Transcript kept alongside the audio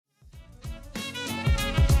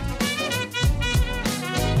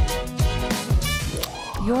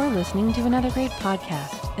You're listening to another great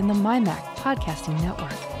podcast in the MyMac Podcasting Network.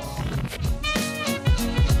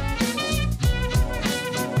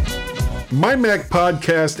 MyMac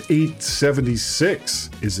Podcast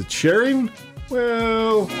 876. Is it sharing?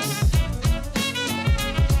 Well...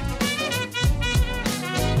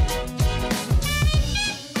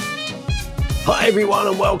 Hi everyone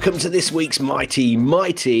and welcome to this week's mighty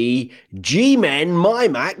G-Men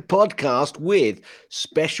MyMac podcast with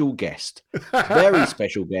special guest, very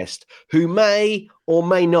special guest, who may or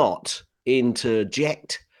may not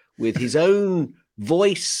interject with his own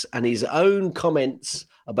voice and his own comments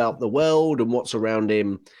about the world and what's around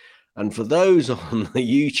him. And for those on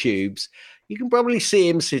the YouTubes, you can probably see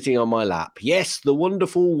him sitting on my lap. Yes, the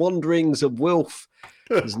wonderful wanderings of Wilf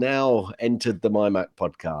has now entered the MyMac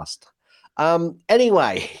podcast.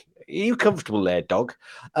 Anyway, are you comfortable there, dog?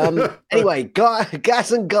 Anyway,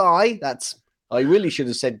 Gaz and Guy, I really should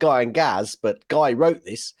have said Guy and Gaz, but Guy wrote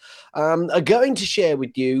this, are going to share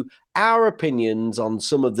with you our opinions on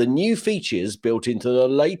some of the new features built into the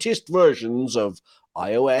latest versions of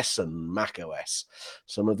iOS and macOS.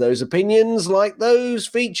 Some of those opinions, like those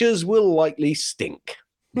features, will likely stink.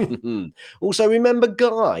 Also, remember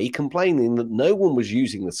Guy complaining that no one was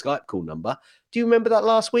using the Skype call number? Do you remember that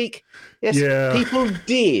last week? Yes, yeah. People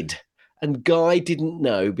did. And Guy didn't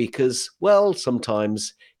know because, well,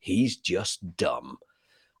 sometimes he's just dumb.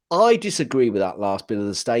 I disagree with that last bit of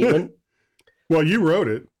the statement. Well, you wrote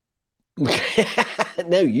it.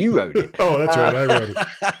 No, you wrote it. Oh, that's right. I wrote it.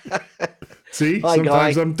 See, hi,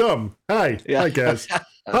 sometimes Guy. I'm dumb. Hi. Yeah. Hi, Gaz.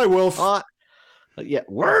 Hi, Wolf. Yeah.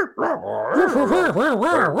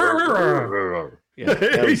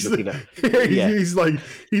 Yeah, he's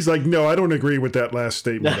like, no, I don't agree with that last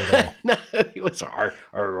statement at all. No, it was. I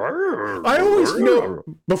always know.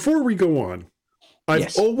 Before we go on,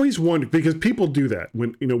 I've always wondered, because people do that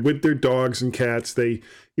when with their dogs and cats. They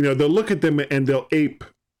they'll look at them and they'll ape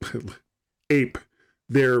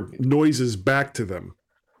their noises back to them.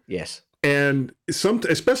 Yes. And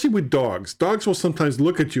especially with dogs will sometimes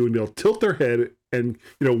look at you and they'll tilt their head, and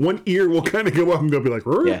one ear will kind of go up and they'll be like,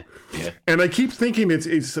 "Rrr." Yeah. And I keep thinking it's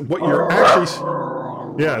what you're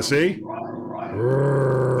actually. Yeah, see.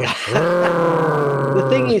 The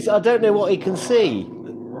thing is, I don't know what he can see.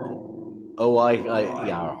 Oh,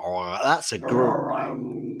 that's a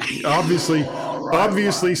grunt.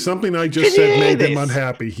 Obviously, something I just said made him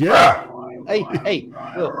unhappy. Yeah. Hey.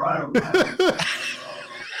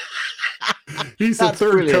 He's the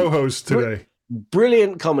third brilliant co-host today.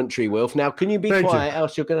 Brilliant commentary, Wilf. Now, can you be quiet,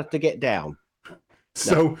 else you're going to have to get down.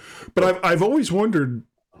 So, but I've always wondered,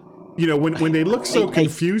 when they look so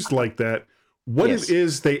confused like that, what it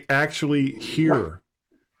is they actually hear.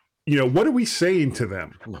 What are we saying to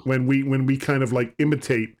them when we kind of like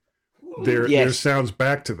imitate their sounds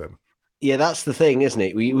back to them? Yeah, that's the thing, isn't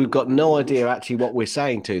it? We've got no idea actually what we're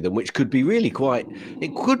saying to them, which could be quite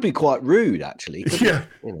rude, actually. Yeah,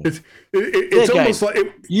 it's almost like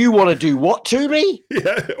you want to do what to me?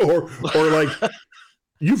 Yeah, or like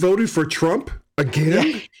you voted for Trump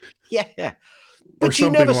again? Yeah. But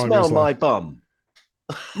you never smell my bum.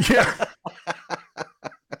 Yeah.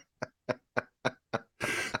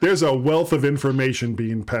 There's a wealth of information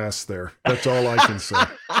being passed there. That's all I can say.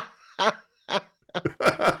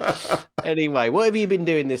 Anyway, what have you been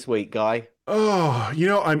doing this week, Guy? Oh,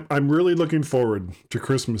 I'm really looking forward to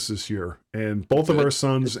Christmas this year, and both of our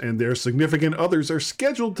sons and their significant others are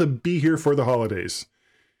scheduled to be here for the holidays.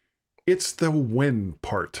 It's the when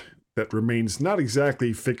part that remains not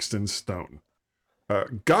exactly fixed in stone.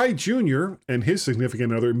 Guy Jr. and his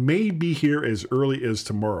significant other may be here as early as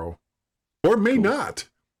tomorrow, or may not,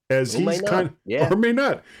 as or may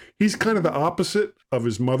not. He's kind of the opposite of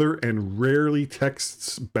his mother and rarely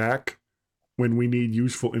texts back when we need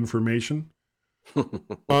useful information.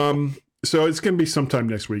 So it's going to be sometime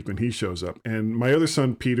next week when he shows up. And my other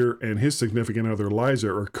son, Peter, and his significant other,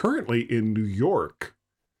 Liza, are currently in New York.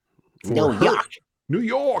 New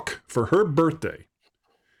York for her birthday.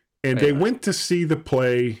 And they went to see the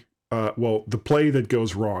play, the play that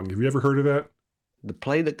goes wrong. Have you ever heard of that? The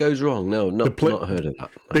play that goes wrong? No, not heard of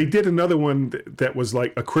that. They did another one that was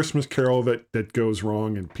like A Christmas Carol that goes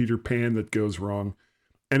wrong, and Peter Pan that goes wrong.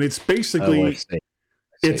 And it's basically,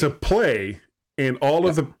 it's a play, and all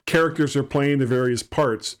of the characters are playing the various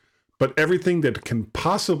parts, but everything that can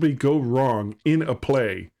possibly go wrong in a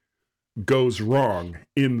play goes wrong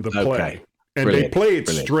in the play. And they play it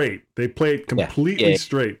straight. They play it completely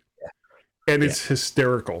straight. And it's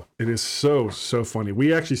hysterical. It is so funny.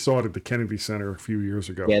 We actually saw it at the Kennedy Center a few years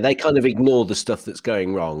ago. Yeah, they kind of ignore the stuff that's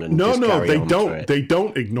going wrong. And no, they don't. They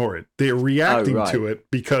don't ignore it. They're reacting to it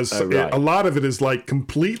because a lot of it is like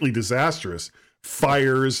completely disastrous.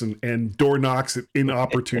 fires and door knocks at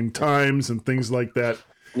inopportune times and things like that.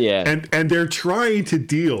 Yeah. And they're trying to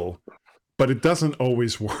deal, but it doesn't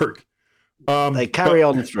always work. They carry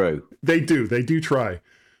on through. They do try.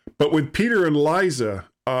 But with Peter and Liza,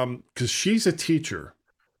 because she's a teacher,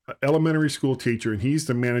 an elementary school teacher, and he's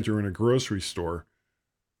the manager in a grocery store,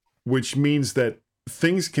 which means that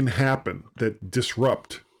things can happen that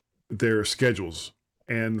disrupt their schedules.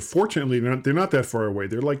 And fortunately, they're not that far away.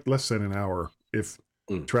 They're like less than an hour if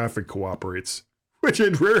traffic cooperates, which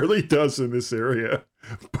it rarely does in this area.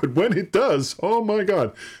 But when it does, oh my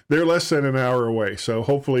God, they're less than an hour away. So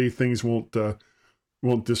hopefully things won't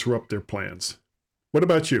disrupt their plans. What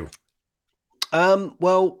about you?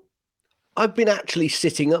 Well, I've been actually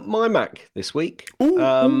sitting at my Mac this week.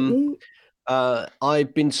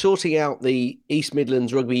 I've been sorting out the East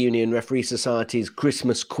Midlands Rugby Union Referee Society's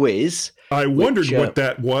Christmas quiz. I wondered what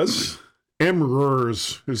that was.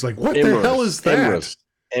 Emrers. It was like, what the hell is that?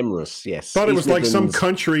 Emrys, yes. Thought it was like some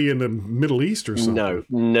country in the Middle East or something.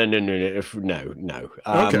 No.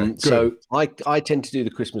 Okay, good. So I tend to do the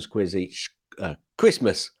Christmas quiz each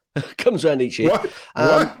Christmas. Comes around each year. What?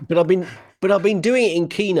 But I've been doing it in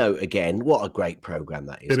Keynote again. What a great program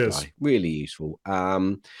that is! It is really useful.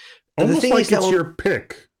 Almost like it's your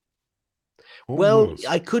pick. Almost.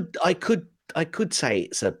 Well, I could say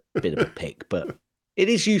it's a bit of a pick, but it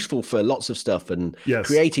is useful for lots of stuff and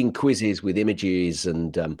creating quizzes with images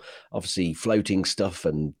and obviously floating stuff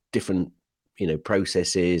and different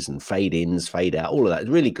processes and fade ins, fade out, all of that is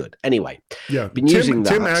really good. Anyway, been using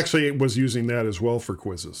that. Tim actually was using that as well for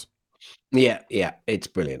quizzes. Yeah, it's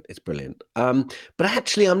brilliant. But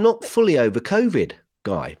actually, I'm not fully over COVID,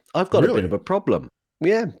 Guy. I've got a bit of a problem.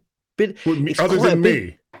 Yeah, other than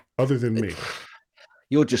me.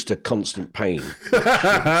 You're just a constant pain.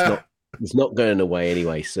 It's not going away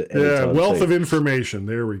anyway. So wealth of information.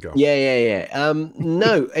 There we go. Yeah.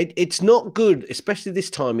 No, it's not good, especially this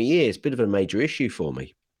time of year. It's a bit of a major issue for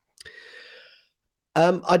me.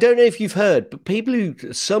 I don't know if you've heard, but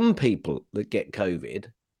some people that get COVID,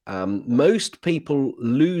 most people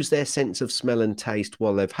lose their sense of smell and taste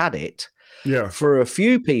while they've had it. Yeah. For a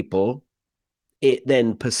few people, it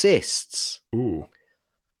then persists. Ooh.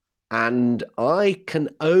 And I can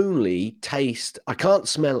only taste, I can't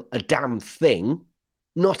smell a damn thing,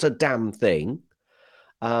 not a damn thing.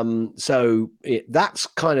 So that's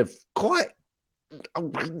kind of quite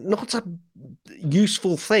not a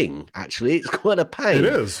useful thing, actually. It's quite a pain. It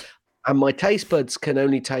is. And my taste buds can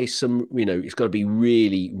only taste some, it's got to be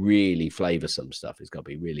really, really flavoursome stuff. It's got to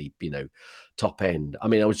be really, top end. I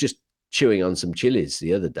mean, I was just chewing on some chilies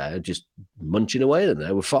the other day, just munching away at them.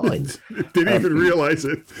 They were fine. Didn't even realize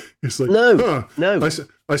it. It's like, no.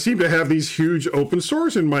 I seem to have these huge open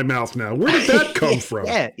sores in my mouth now. Where did that come from?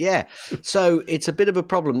 Yeah. So it's a bit of a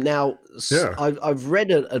problem. Now, I've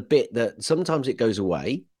read a bit that sometimes it goes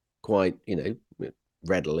away quite,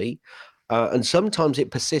 readily. And sometimes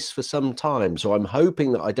it persists for some time. So I'm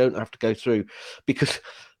hoping that I don't have to go through, because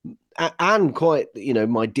Anne, quite,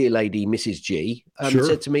 my dear lady, Mrs. G,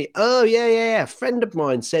 said to me, oh, yeah. A friend of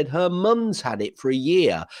mine said her mum's had it for a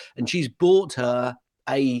year and she's bought her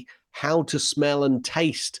a how to smell and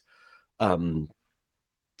taste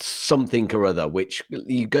something or other, which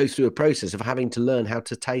you go through a process of having to learn how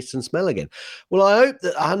to taste and smell again. Well, I hope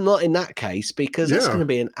that I'm not in that case, because it's going to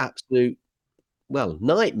be an absolute,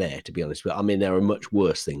 nightmare, to be honest with you. I mean, there are much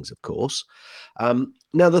worse things, of course.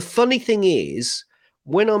 Now, the funny thing is,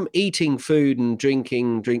 when I'm eating food and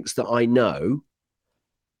drinking drinks that I know,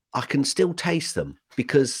 I can still taste them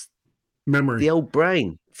because memory, the old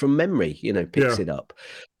brain from memory, picks it up.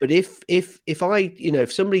 But if I,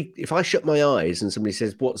 if I shut my eyes and somebody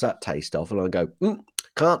says, what's that taste of? And I go,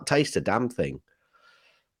 can't taste a damn thing.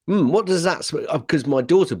 What does that smell? Because my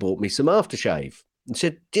daughter bought me some aftershave and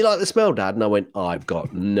said, do you like the smell, Dad? And I went, I've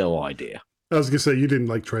got no idea. I was going to say, you didn't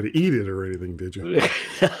try to eat it or anything, did you?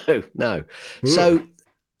 No.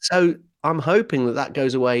 So I'm hoping that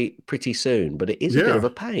goes away pretty soon, but it is a bit of a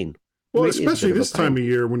pain. Well, especially this time of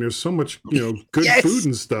year when there's so much, good food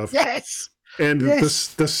and stuff. Yes. And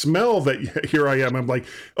the smell that here I am, I'm like,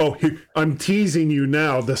 I'm teasing you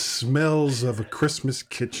now. The smells of a Christmas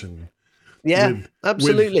kitchen. Yeah,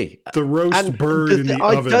 absolutely. With the roast bird in the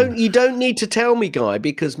oven. You don't need to tell me, Guy,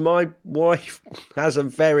 because my wife has a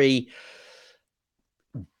very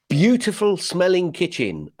beautiful smelling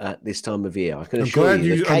kitchen at this time of year. I can assure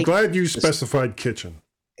you. I'm glad you specified kitchen.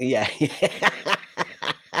 Yeah.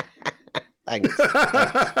 Thanks.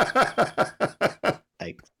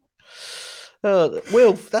 Thanks.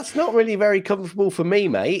 Will, that's not really very comfortable for me,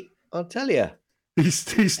 mate. I'll tell you.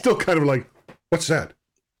 He's still kind of like, what's that?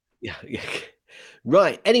 Yeah.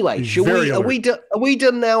 Right. Anyway, He's shall very we? alert. Are we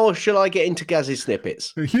done now, or shall I get into Gaz's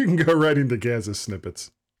snippets? You can go right into Gaz's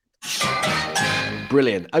snippets.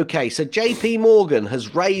 Brilliant. Okay, so JP Morgan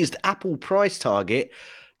has raised Apple price target.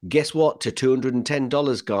 Guess what? To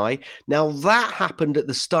 $210, Guy. Now, that happened at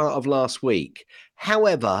the start of last week.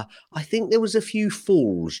 However, I think there was a few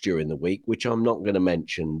falls during the week, which I'm not going to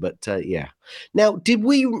mention, but yeah. Now, did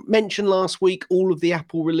we mention last week all of the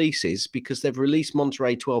Apple releases? Because they've released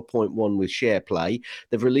Monterey 12.1 with SharePlay.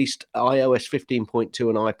 They've released iOS 15.2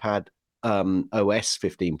 and iPad OS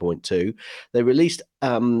 15.2. They released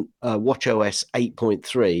WatchOS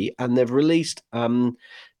 8.3, and they've released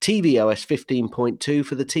tvOS 15.2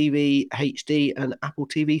 for the TV HD and Apple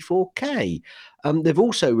TV 4K. They've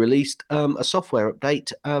also released a software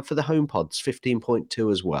update for the HomePods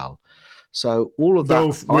 15.2 as well. So all of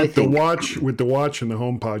Though that, with the watch and the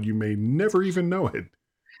HomePod, you may never even know it.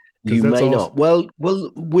 You may not. Well,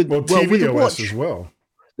 with tvOS watch, as well.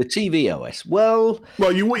 The tvOS. Well,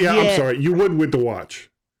 you would. Yeah, I'm sorry. You would with the watch.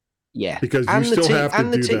 Yeah, because you still have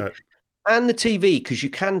to do that. And the TV, because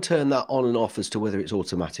you can turn that on and off as to whether it's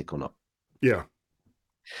automatic or not. Yeah.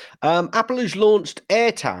 Apple has launches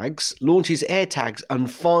AirTags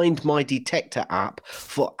and Find My Detector app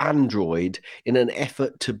for Android in an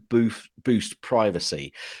effort to boost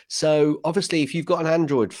privacy. So obviously, if you've got an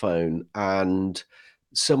Android phone and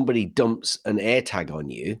somebody dumps an AirTag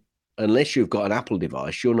on you, unless you've got an Apple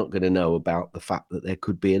device, you're not going to know about the fact that there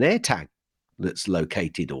could be an AirTag that's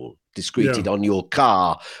located or discreted on your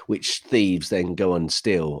car, which thieves then go and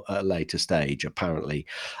steal at a later stage, apparently.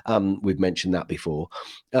 We've mentioned that before.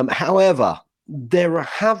 However, there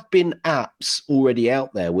have been apps already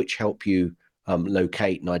out there which help you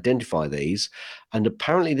locate and identify these. And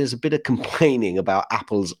apparently there's a bit of complaining about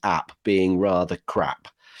Apple's app being rather crap.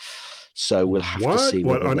 So we'll have to see.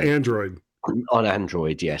 What, on Android? On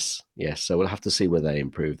Android, yes. Yes. So we'll have to see where they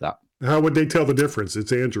improve that. How would they tell the difference?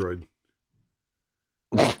 It's Android.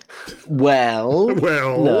 Well,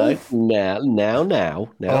 no. Now.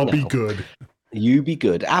 I'll be good. You be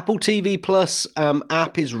good. Apple TV Plus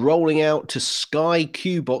app is rolling out to Sky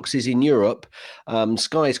Q boxes in Europe.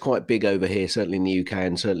 Sky is quite big over here, certainly in the UK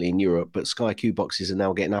and certainly in Europe, but Sky Q boxes are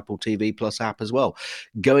now getting Apple TV Plus app as well.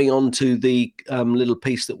 Going on to the little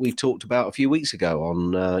piece that we talked about a few weeks ago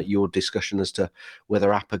on your discussion as to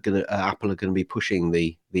whether Apple are going to be pushing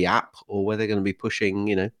the app or whether they're going to be pushing,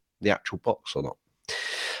 the actual box or not.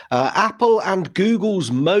 Apple and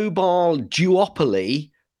Google's mobile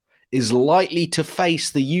duopoly is likely to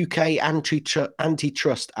face the UK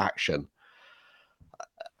antitrust action.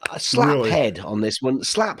 Slap head on this one.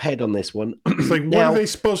 It's like, what are they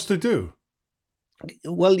supposed to do?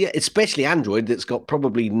 Well, yeah, especially Android, that's got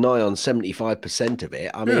probably nigh on 75% of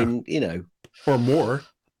it. I mean, or more.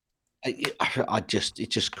 It's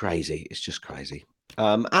just crazy. It's just crazy.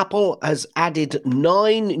 Apple has added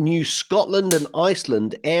 9 new Scotland and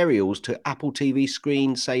Iceland aerials to Apple TV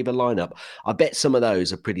screensaver lineup. I bet some of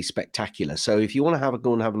those are pretty spectacular. So if you want to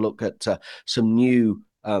go and have a look at some new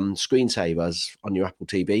screensavers on your Apple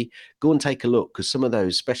TV, go and take a look, because some of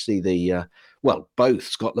those, especially both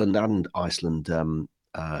Scotland and Iceland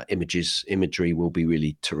imagery will be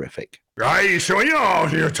really terrific.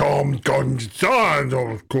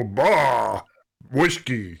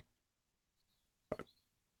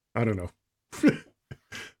 I don't know.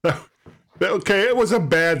 Okay, it was a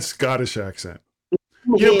bad Scottish accent.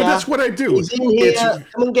 Yeah, but that's what I do. He's in here.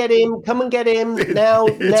 Come and get him. Now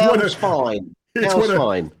it's fine.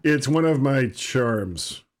 It's one of my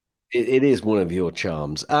charms. It is one of your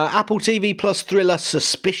charms. Apple TV Plus thriller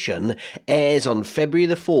Suspicion airs on February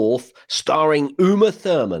the 4th, starring Uma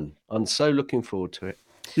Thurman. I'm so looking forward to it.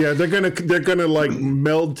 Yeah, they're gonna like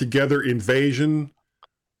meld together Invasion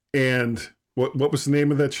and what was the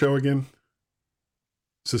name of that show again?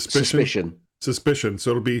 Suspicion. So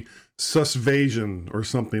it'll be Susvasion or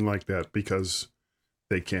something like that, because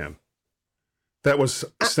they can. That was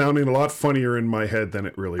sounding a lot funnier in my head than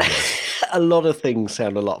it really was. A lot of things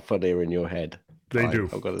sound a lot funnier in your head. They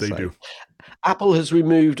do. Apple has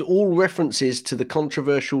removed all references to the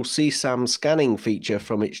controversial CSAM scanning feature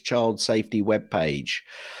from its child safety webpage.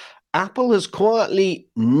 Apple has quietly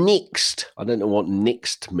nixed, I don't know what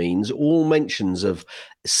nixed means, all mentions of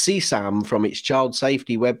CSAM from its child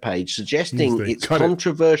safety webpage, suggesting its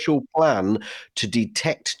controversial plan to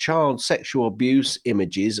detect child sexual abuse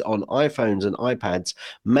images on iPhones and iPads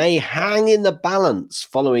may hang in the balance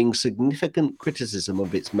following significant criticism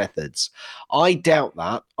of its methods. I doubt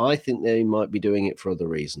that. I think they might be doing it for other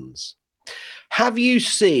reasons. Have you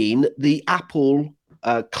seen the Apple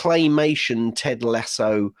claymation Ted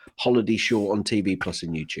Lasso holiday short on TV Plus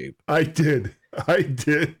and YouTube? I did.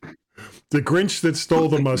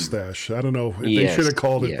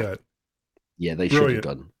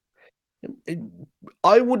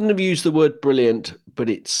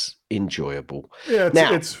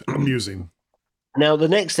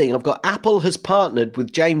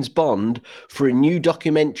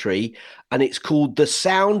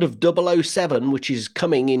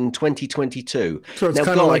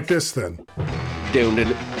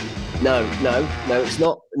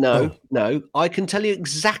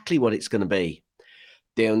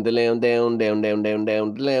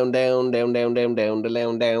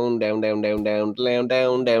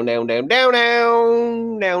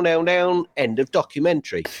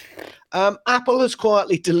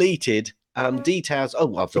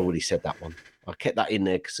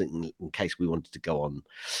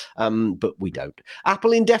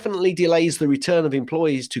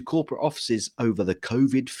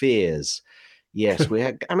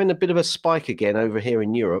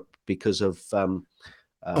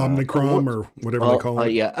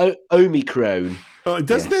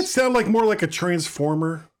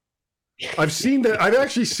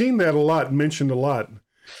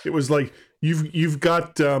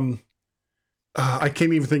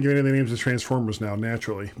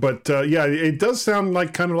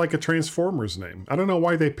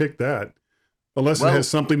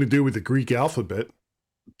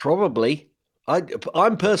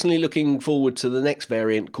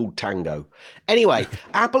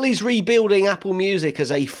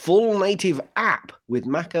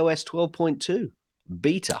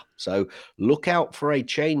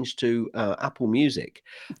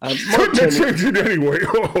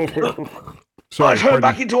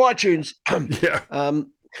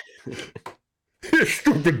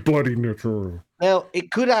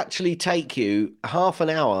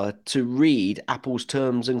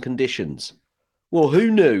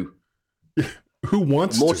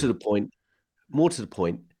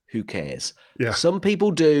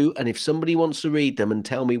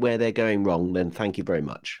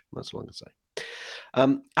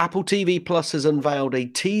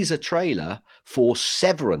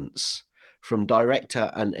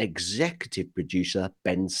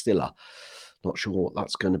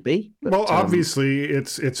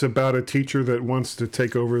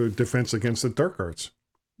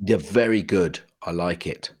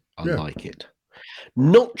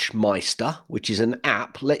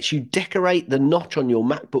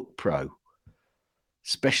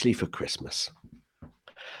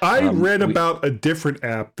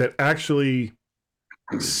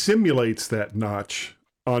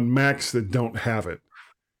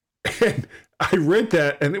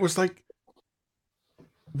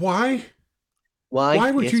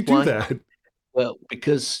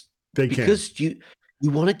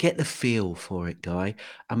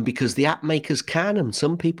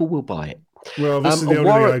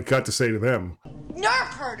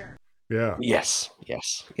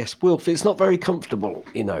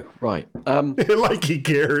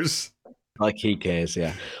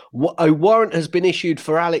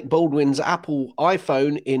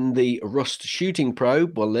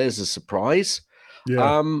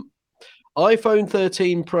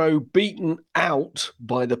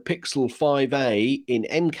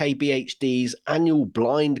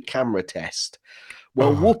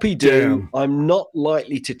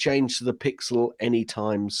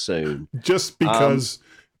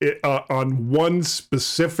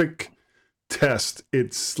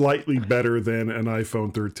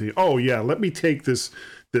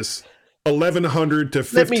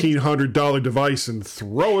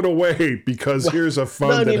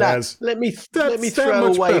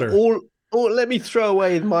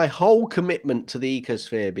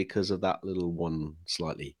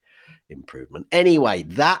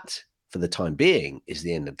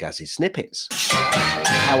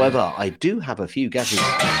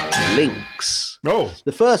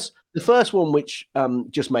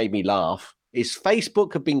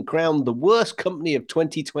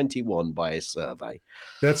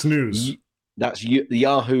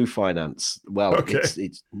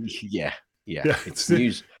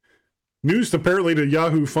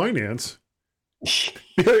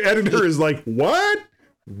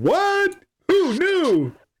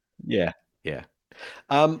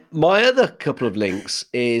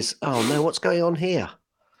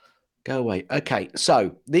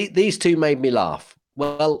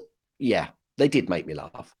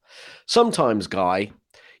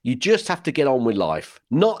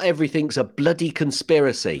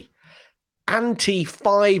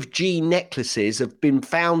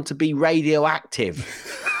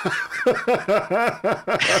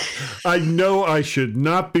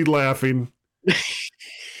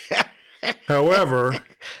 However,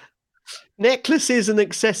 necklaces and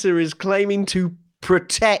accessories claiming to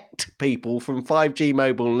protect people from 5G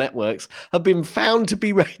mobile networks have been found to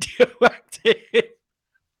be radioactive.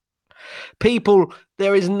 People,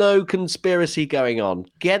 there is no conspiracy going on.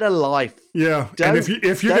 Get a life. yeah. And if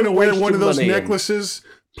you're going to don't wear waste one your of those money. necklaces,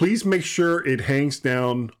 please make sure it hangs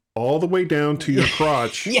down all the way down to your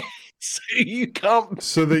crotch. Yes, so you can't.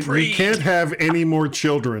 So that breathe. you can't have any more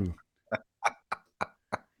children.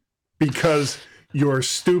 Because you're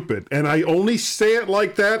stupid. And I only say it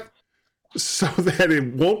like that so that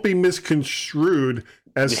it won't be misconstrued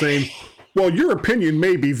as saying, well, your opinion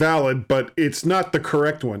may be valid, but it's not the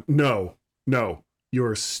correct one. No,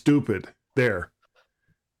 you're stupid. There.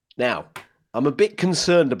 Now, I'm a bit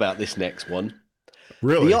concerned about this next one.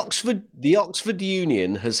 Really? The Oxford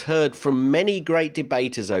Union has heard from many great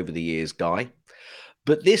debaters over the years, Guy,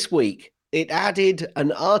 but this week it added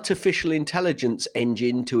an artificial intelligence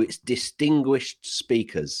engine to its distinguished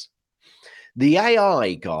speakers. The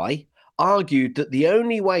AI guy argued that the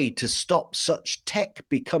only way to stop such tech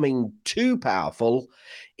becoming too powerful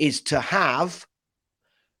is to have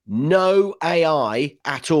no AI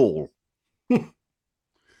at all.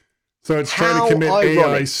 So it's trying to commit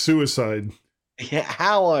AI suicide. Yeah,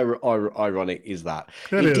 how ironic is that?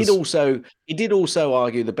 That It is. did also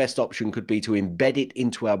argue the best option could be to embed it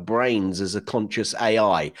into our brains as a conscious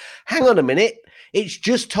AI. Hang on a minute. It's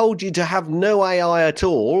just told you to have no AI at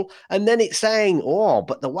all, and then it's saying, oh,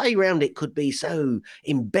 but the way around it could be so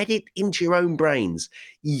embed it into your own brains.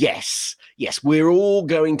 Yes, we're all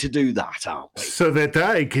going to do that, aren't we? So that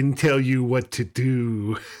I can tell you what to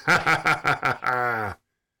do.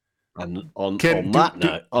 And on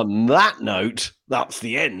that note, that's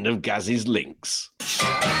the end of Gaz's links.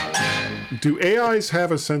 Do AIs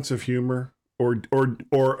have a sense of humor, or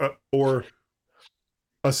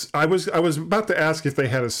I was about to ask if they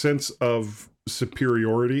had a sense of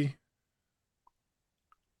superiority,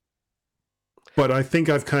 but I think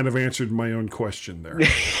I've kind of answered my own question there.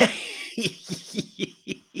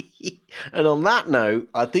 And on that note,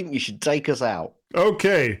 I think you should take us out.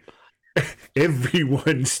 Okay.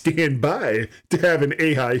 Everyone stand by to have an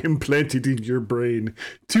AI implanted in your brain.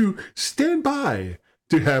 To stand by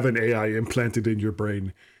to have an AI implanted in your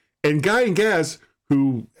brain. And Guy and Gaz,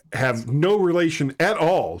 who have no relation at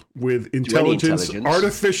all with intelligence.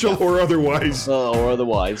 Artificial or otherwise. Or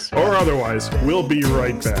otherwise. We'll be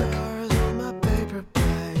right back.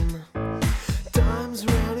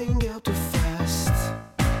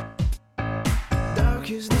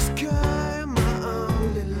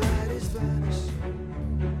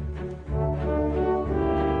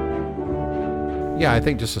 Yeah, I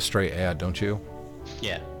think just a straight ad, don't you?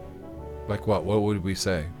 Yeah. Like what? What would we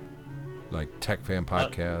say? Like Tech Fan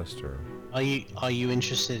Podcast or? Are you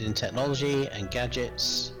interested in technology and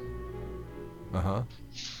gadgets? Uh-huh.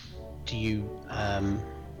 Do you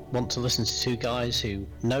want to listen to two guys who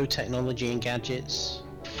know technology and gadgets?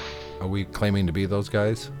 Are we claiming to be those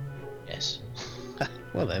guys? Yes.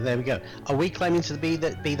 Well, there we go. Are we claiming to be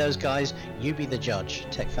those guys? You be the judge.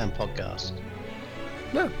 Tech Fan Podcast.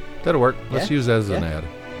 Yeah, that'll work. Let's Yeah? use that as an Yeah? ad.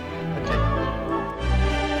 Okay.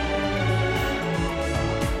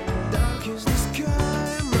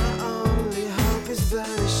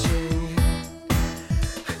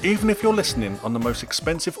 Even if you're listening on the most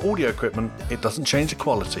expensive audio equipment, it doesn't change the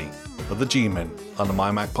quality of the G-Men on the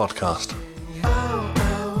My Mac podcast.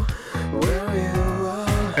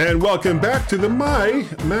 And welcome back to the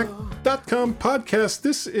mymac.com podcast.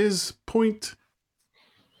 This is point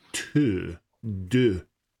 2.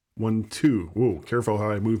 1, 2. Whoa, careful how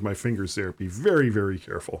I move my fingers there. Be very, very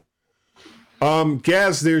careful.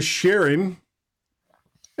 Gaz, there's sharing.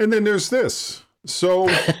 And then there's this. So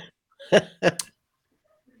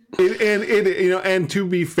and to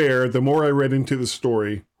be fair, the more I read into the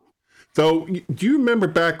story, though, do you remember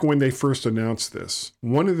back when they first announced this?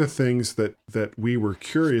 One of the things that we were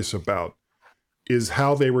curious about is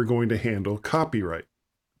how they were going to handle copyright.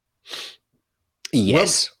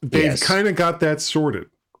 Yes. Well, they've yes. kind of got that sorted.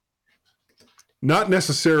 Not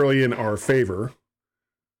necessarily in our favor,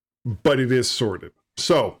 but it is sorted.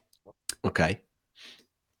 So, Okay.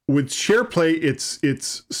 with SharePlay,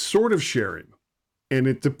 it's sort of sharing, and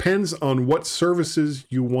it depends on what services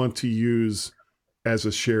you want to use as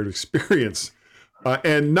a shared experience.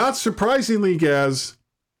 And not surprisingly, Gaz,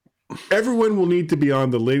 everyone will need to be on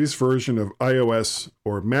the latest version of iOS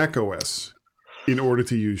or macOS in order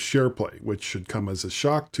to use SharePlay, which should come as a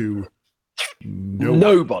shock to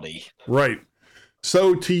Nobody. Right.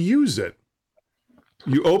 So to use it,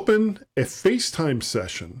 you open a FaceTime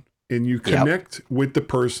session and you connect with the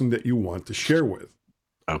person that you want to share with.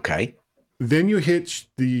 Okay. Then you hit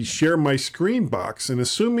the share my screen box, and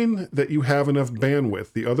assuming that you have enough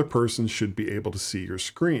bandwidth, the other person should be able to see your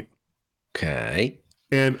screen. Okay.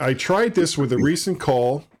 And I tried this with a recent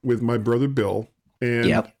call with my brother Bill, and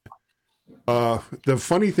Yep. The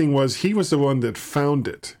funny thing was he was the one that found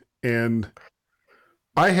it, and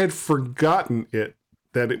I had forgotten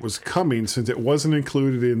that it was coming since it wasn't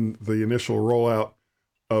included in the initial rollout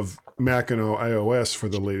of Mac and iOS for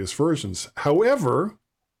the latest versions. However,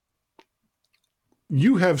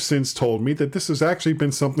 you have since told me that this has actually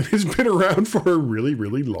been something that's been around for a really,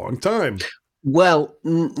 really long time. Well,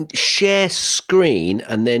 share screen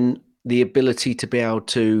and then the ability to be able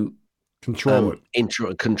to Control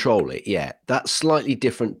it. control it. Yeah, that's slightly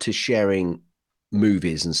different to sharing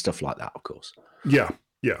movies and stuff like that, of course. Yeah.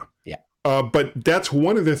 But that's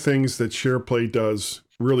one of the things that SharePlay does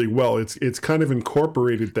really well. It's kind of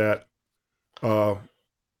incorporated that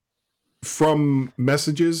from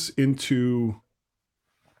messages into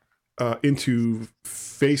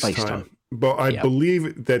FaceTime. But I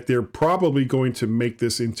believe that they're probably going to make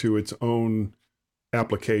this into its own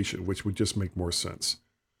application, which would just make more sense.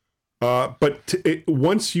 But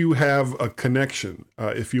once you have a connection,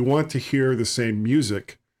 if you want to hear the same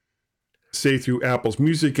music, say through Apple's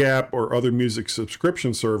Music app or other music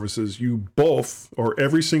subscription services, you both, or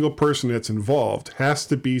every single person that's involved, has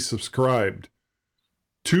to be subscribed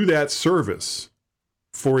to that service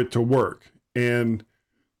for it to work. And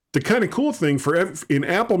the kind of cool thing in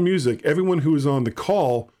Apple Music, everyone who is on the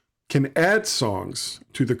call can add songs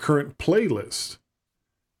to the current playlist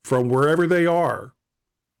from wherever they are,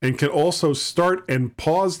 and can also start and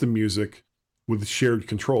pause the music with shared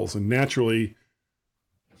controls. And naturally,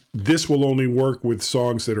 this will only work with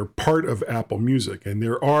songs that are part of Apple Music. And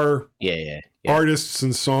there are artists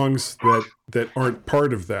and songs that aren't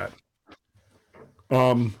part of that.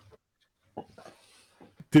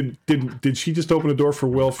 Did she just open a door for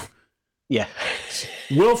Wilf? Yeah.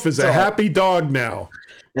 Wilf is a happy dog now.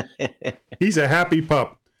 He's a happy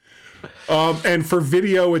pup. And for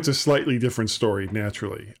video, it's a slightly different story,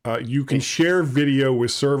 naturally. You can share video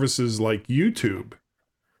with services like YouTube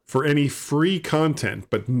for any free content,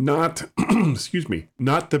 but not,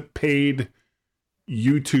 not the paid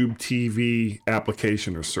YouTube TV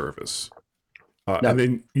application or service. No. And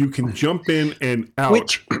then you can jump in and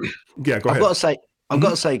out. Yeah, go ahead. I've got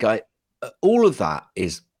to say, Guy, all of that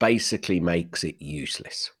is basically makes it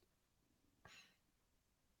useless.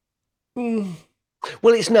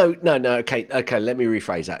 Well, it's no. Okay. Let me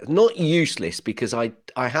rephrase that. Not useless, because I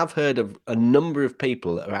have heard of a number of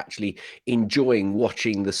people that are actually enjoying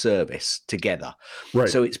watching the service together. Right.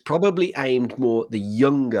 So it's probably aimed more at the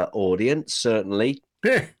younger audience, certainly.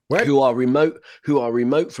 What? Who are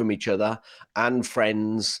remote from each other and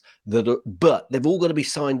friends but they've all got to be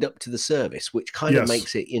signed up to the service, which kind of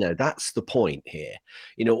makes it, that's the point here.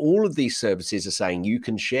 All of these services are saying you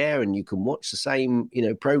can share and you can watch the same,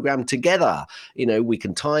 program together. We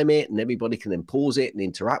can time it and everybody can then pause it and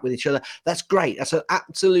interact with each other. That's great. That's an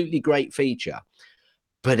absolutely great feature.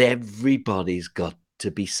 But everybody's got to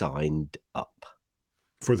be signed up.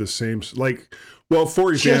 For the same,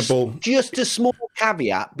 for example, just a small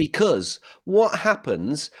caveat, because what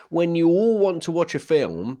happens when you all want to watch a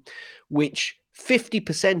film, which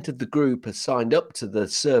 50% of the group has signed up to the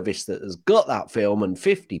service that has got that film and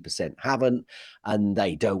 50% haven't, and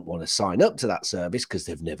they don't want to sign up to that service because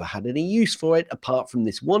they've never had any use for it apart from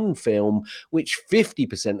this one film, which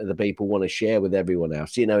 50% of the people want to share with everyone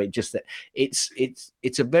else.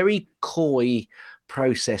 It's a very coy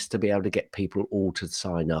process to be able to get people all to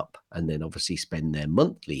sign up and then obviously spend their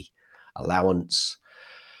monthly allowance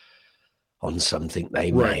on something they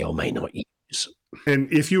may or may not use. And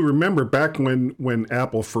if you remember back when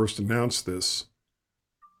Apple first announced this,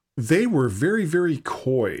 they were very, very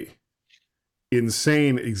coy in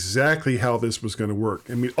saying exactly how this was going to work.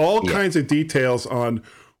 I mean, all kinds of details on,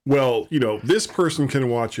 this person can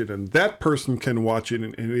watch it and that person can watch it.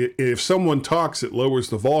 And if someone talks, it lowers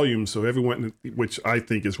the volume. So everyone, which I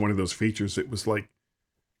think is one of those features, it was like,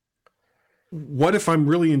 what if I'm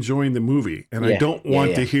really enjoying the movie and I don't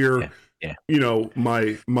want to hear,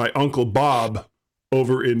 my Uncle Bob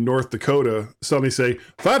over in North Dakota suddenly say,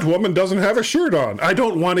 that woman doesn't have a shirt on. I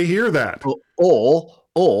don't want to hear that.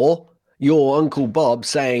 Or your Uncle Bob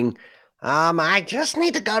saying, I just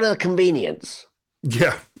need to go to the convenience.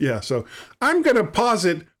 Yeah. So I'm going to pause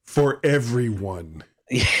it for everyone.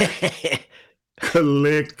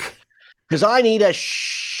 Click. Because I need a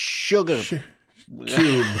sugar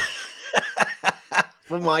cube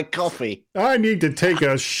for my coffee. I need to take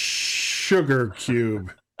a sugar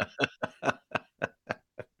cube.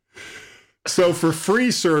 So for free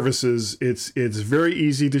services, it's very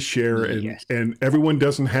easy to share, and Yes. and everyone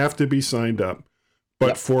doesn't have to be signed up. But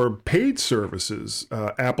Yep. for paid services,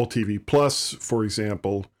 Apple TV Plus, for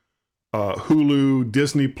example, Hulu,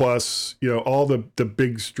 Disney Plus, all the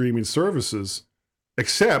big streaming services,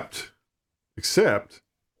 except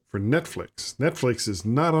for Netflix. Netflix is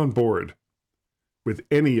not on board with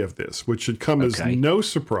any of this, which should come as Okay. no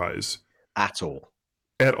surprise At all.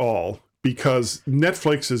 at all, because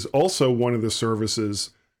Netflix is also one of the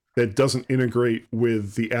services that doesn't integrate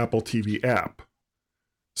with the Apple TV app.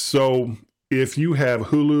 So if you have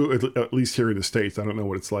Hulu, at least here in the States, I don't know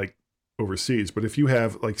what it's like overseas, but if you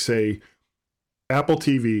have, like, say, Apple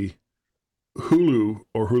TV, Hulu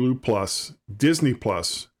or Hulu Plus, Disney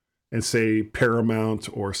Plus, and say Paramount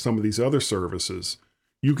or some of these other services,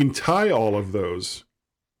 you can tie all of those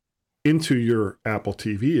into your Apple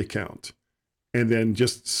TV account and then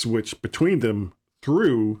just switch between them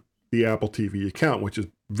through the Apple TV account, which is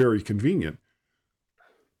very convenient.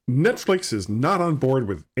 Netflix is not on board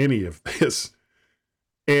with any of this.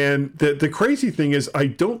 And the crazy thing is, I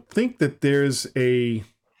don't think that there's a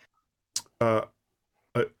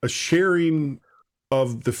sharing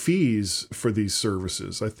of the fees for these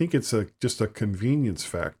services. I think it's just a convenience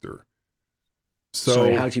factor. So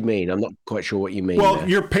Sorry, how do you mean? I'm not quite sure what you mean. well, there.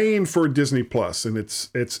 you're paying for Disney Plus, and it's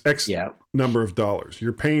X Yeah. number of dollars.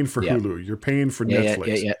 You're paying for Yeah. Hulu. You're paying for Yeah,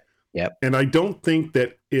 Netflix. yeah. And I don't think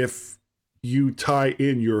that if you tie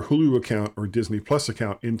in your Hulu account or Disney Plus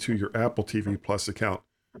account into your Apple TV Plus account,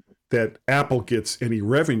 that Apple gets any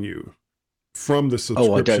revenue from the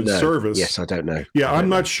Oh, I don't subscription know. service. Yes, I don't know. Yeah, I I'm don't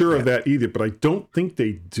not know. sure Yeah. of that either, but I don't think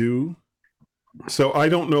they do. So I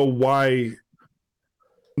don't know why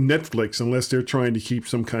Netflix, unless they're trying to keep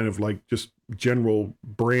some kind of like just general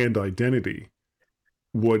brand identity,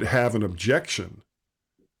 would have an objection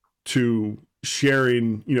to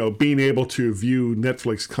sharing, being able to view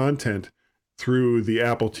Netflix content through the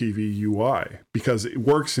Apple TV UI, because it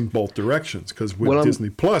works in both directions. Because with Well, Disney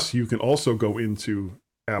Plus, you can also go into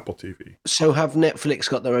Apple TV. So have Netflix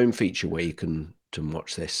got their own feature where you can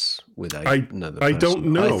watch this with another I person? don't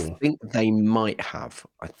know. I think they might have.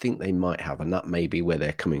 And that may be where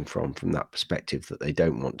they're coming from that perspective, that they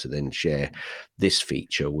don't want to then share this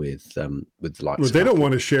feature with the likes Well, of they don't Apple.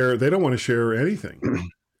 want to share. They don't want to share anything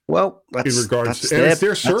Well, in that's, regards that's to, and it's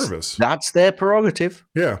their service. That's their prerogative.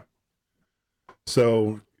 Yeah.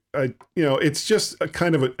 So it's just a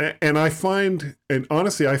kind of and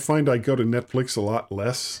honestly, I find I go to Netflix a lot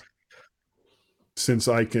less, since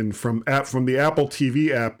I can from the Apple TV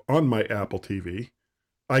app on my Apple TV,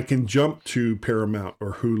 I can jump to Paramount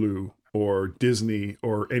or Hulu or Disney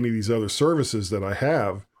or any of these other services that I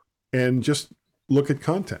have and just look at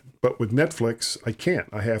content. But with Netflix, I can't.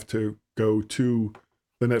 I have to go to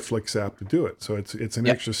the Netflix app to do it. So it's an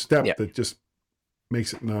Yep. extra step Yep. that just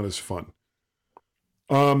makes it not as fun.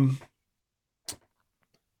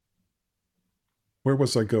 Where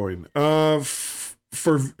was I going?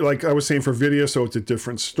 For like I was saying, for video, so it's a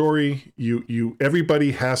different story.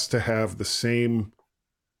 Everybody has to have the same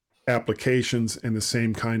applications and the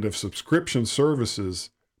same kind of subscription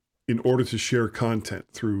services in order to share content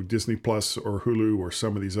through Disney Plus or Hulu or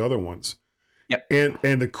some of these other ones. Yep.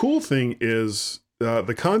 And the cool thing is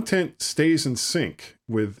the content stays in sync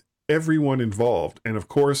with everyone involved, and of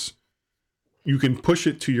course, you can push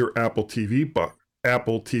it to your Apple TV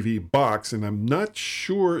box, and I'm not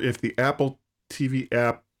sure if the Apple TV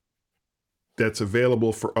app that's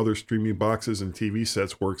available for other streaming boxes and TV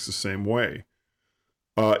sets works the same way.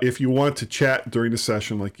 If you want to chat during the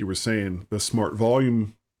session, like you were saying, the smart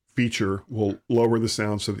volume feature will lower the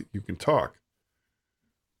sound so that you can talk.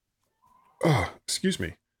 Excuse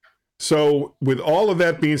me. So with all of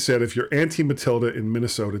that being said, if your Auntie Matilda in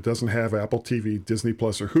Minnesota doesn't have Apple TV, Disney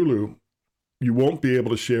Plus, or Hulu, you won't be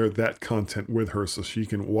able to share that content with her so she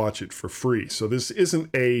can watch it for free. So this isn't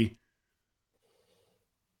a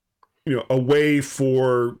way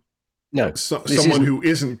for someone who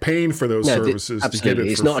isn't paying for those services to get it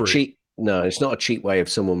it's for not free. a cheap. No, it's not a cheap way of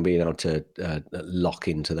someone being able to lock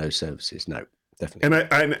into those services. No, definitely.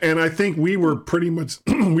 And I think we were pretty much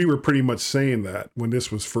saying that when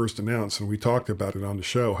this was first announced, and we talked about it on the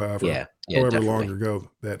show. However definitely. long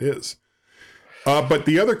ago that is. But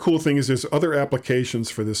the other cool thing is there's other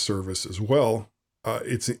applications for this service as well.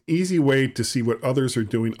 It's an easy way to see what others are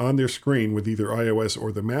doing on their screen with either iOS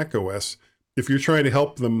or the Mac OS if you're trying to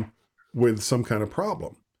help them with some kind of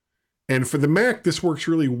problem. And for the Mac, this works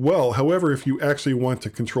really well. However, if you actually want to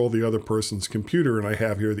control the other person's computer, and I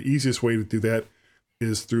have here, the easiest way to do that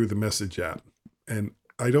is through the Message app. And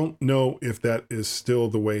I don't know if that is still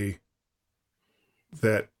the way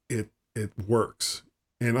that it works.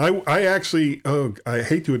 And I actually, I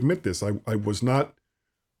hate to admit this, I was not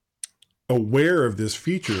aware of this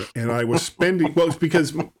feature, and I was spending, well, it's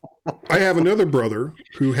because I have another brother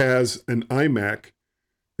who has an iMac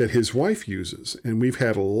that his wife uses, and we've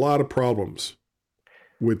had a lot of problems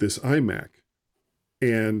with this iMac.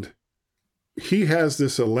 And he has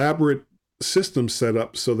this elaborate system set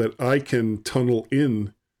up so that I can tunnel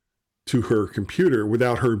in to her computer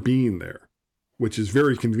without her being there, which is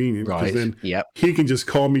very convenient. Right. Then Yep. he can just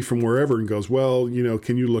call me from wherever and goes, well,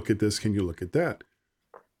 can you look at this? Can you look at that?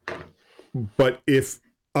 But if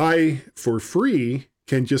I, for free,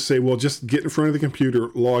 can just say, well, just get in front of the computer,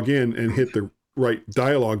 log in, and hit the right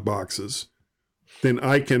dialog boxes, then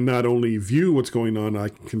I can not only view what's going on, I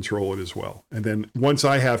can control it as well. And then once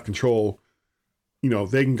I have control,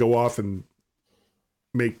 they can go off and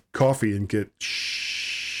make coffee and get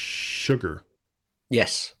sugar.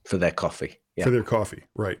 Yes, for their coffee. Yeah. For their coffee,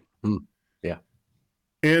 right. Yeah.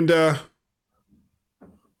 And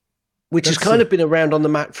which has That's kind of been around on the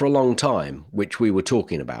Mac for a long time, which we were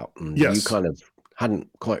talking about. And Yes. you kind of hadn't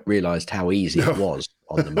quite realized how easy it No. was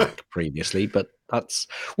on the Mac previously, but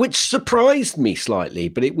which surprised me slightly.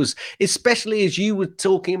 But it was, especially as you were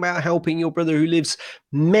talking about helping your brother who lives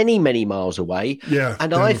many, many miles away. yeah.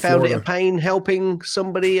 And down I in found it a Florida. pain helping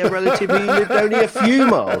somebody, a relative who lived only a few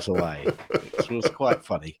miles away. It was quite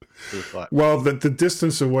funny. It was quite, Well, the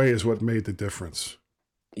distance away is what made the difference.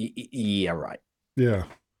 yeah, right. Yeah.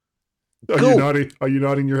 Are Cool. you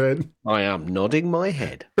nodding your head? I am nodding my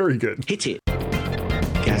head. Very good. Hit it.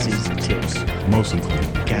 Gaz's tips. Mostly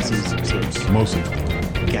clean. Gaz's tips. Mostly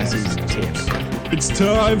clean. Gaz's tips. It's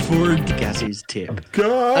time for Gaz's tip.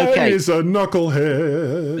 God Okay. is a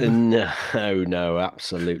knucklehead. No,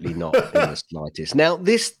 absolutely not in the slightest. Now,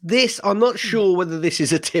 this, I'm not sure whether this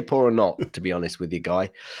is a tip or not, to be honest with you,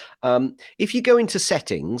 Guy. If you go into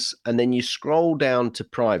settings and then you scroll down to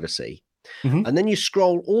privacy, Mhm. and then you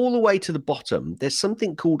scroll all the way to the bottom, there's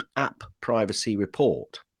something called App Privacy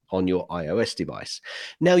Report on your iOS device.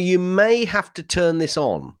 Now, you may have to turn this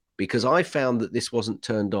on because I found that this wasn't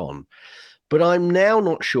turned on. But I'm now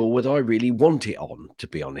not sure whether I really want it on, to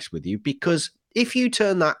be honest with you, because if you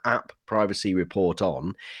turn that App Privacy Report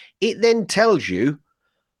on, it then tells you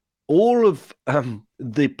all of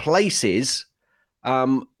the places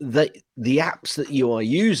that the apps that you are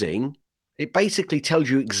using. It basically tells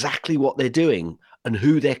you exactly what they're doing and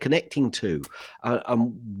who they're connecting to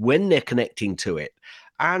and when they're connecting to it.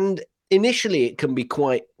 And initially, it can be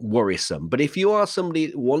quite worrisome. But if you are somebody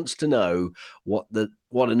that wants to know what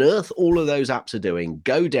on earth all of those apps are doing,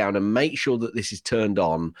 go down and make sure that this is turned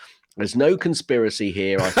on. There's no conspiracy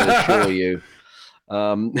here, I can assure you.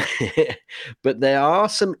 But there are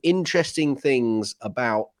some interesting things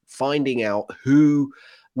about finding out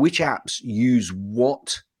which apps use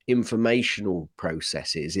what informational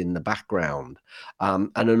processes in the background.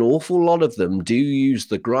 And an awful lot of them do use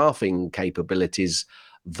the graphing capabilities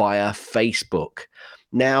via Facebook.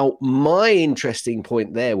 Now, my interesting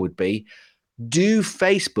point there would be, do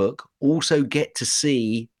Facebook also get to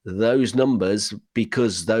see those numbers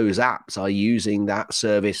because those apps are using that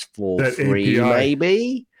service for That free, API.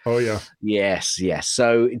 maybe? Oh, yeah. Yes.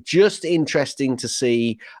 So just interesting to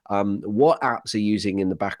see what apps are using in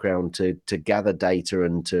the background to gather data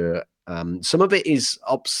and to some of it is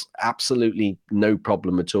absolutely no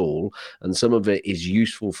problem at all. And some of it is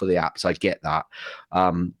useful for the apps. I get that.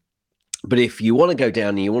 But if you want to go down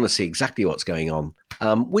and you want to see exactly what's going on,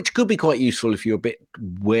 which could be quite useful if you're a bit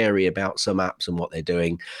wary about some apps and what they're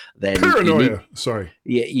doing, then Paranoia. Sorry.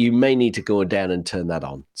 you may need to go down and turn that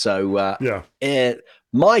on. So Yeah.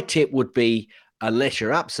 my tip would be, unless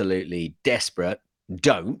you're absolutely desperate,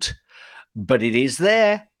 don't. But it is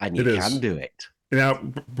there, and you It can is. do it. Now,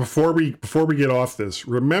 before we get off this,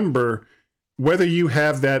 remember, whether you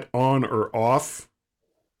have that on or off,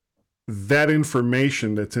 that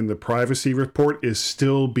information that's in the privacy report is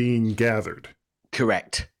still being gathered.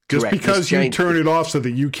 Correct. Just Correct. because This you change- turn it off so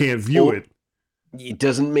that you can't view Or- it. it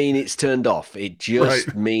doesn't mean it's turned off. It just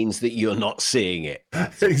Right. means that you're not seeing it.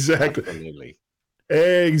 Exactly. Absolutely.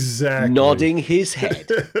 Exactly. Nodding his head.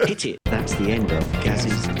 Hit it. That's the end of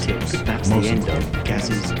Gaz's tips. That's Mostly. the end of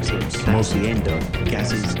Gaz's tips. That's Mostly. the end of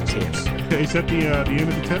Gaz's tips. Is that the end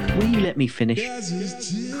of the tip? Will you let me finish?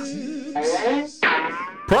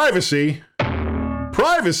 Privacy.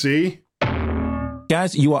 Privacy.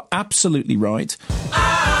 Gaz, you are absolutely right.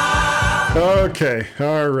 Okay.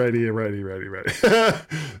 Alrighty.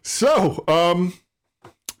 So,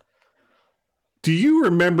 do you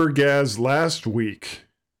remember, Gaz, last week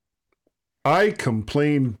I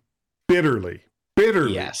complained bitterly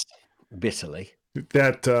Yes. Bitterly.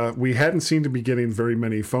 that we hadn't seemed to be getting very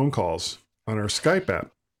many phone calls on our Skype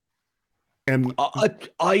app. And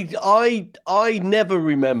I never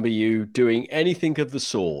remember you doing anything of the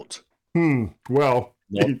sort. Well,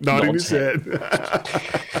 nodding his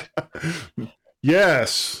head.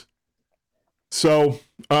 Yes. So,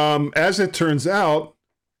 as it turns out,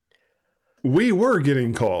 we were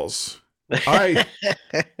getting calls. I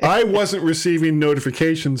wasn't receiving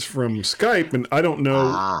notifications from Skype, and I don't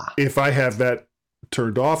know if I have that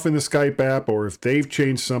turned off in the Skype app or if they've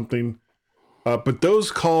changed something. But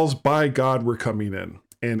those calls, by God, were coming in.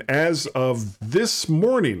 And as of this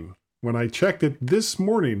morning, when I checked it this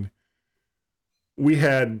morning, we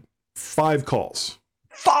had 5 calls.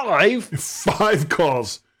 5? 5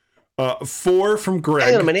 calls. 4 from Greg.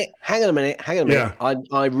 Hang on a minute. Yeah.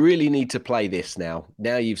 I really need to play this now.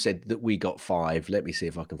 Now you've said that we got 5. Let me see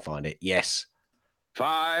if I can find it. Yes.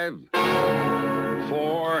 5,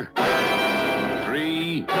 4,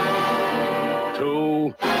 3,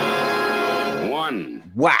 2,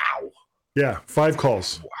 1. Wow. Yeah, 5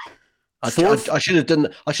 calls. I should have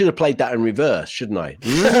done. I should have played that in reverse, shouldn't I?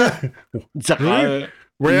 Yeah.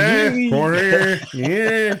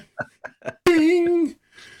 Bing.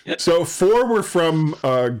 So 4 were from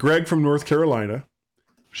Greg from North Carolina.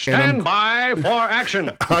 Stand by for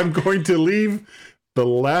action. I'm going to leave the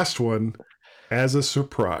last one as a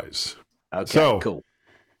surprise. Okay, so, cool.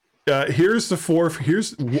 Here's the 4.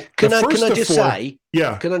 Can I just say?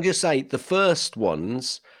 Yeah. Can I just say the first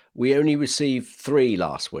ones we only received 3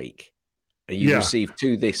 last week, and you received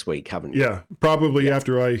 2 this week, haven't you? Yeah, probably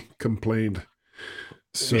after I complained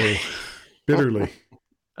so bitterly.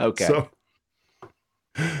 Okay. So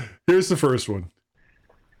here's the first one.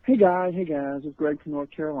 Hey guys, it's Greg from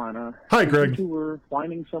North Carolina. Hi, Greg. Since you were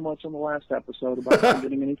whining so much on the last episode about not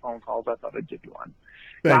getting any phone calls, I thought I'd give you one.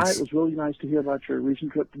 Thanks. It was really nice to hear about your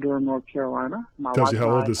recent trip to Durham, North Carolina. My Tells wife you how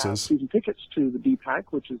and old I this have is. season tickets to the DPAC,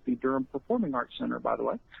 which is the Durham Performing Arts Center, by the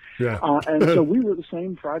way. Yeah. And so we were the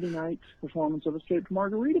same Friday night performance of Escape from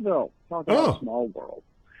Margaritaville. Talk about a small world.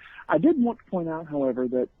 I did want to point out, however,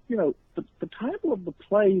 that, the title of the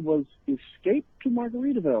play was Escape to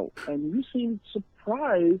Margaritaville, and you seemed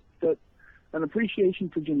surprised that an appreciation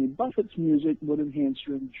for Jimmy Buffett's music would enhance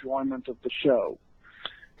your enjoyment of the show.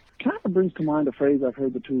 Kind of brings to mind a phrase I've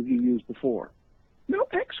heard the two of you use before. No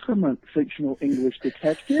excrement, fictional English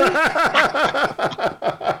detective.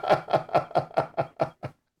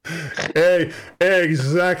 Hey,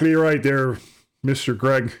 exactly right there, Mr.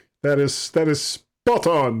 Greg. That is spot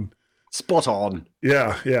on. Spot on.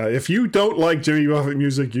 Yeah. If you don't like Jimmy Buffett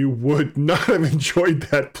music, you would not have enjoyed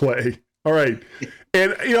that play. All right.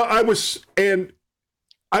 And I was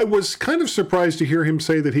kind of surprised to hear him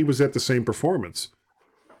say that he was at the same performance.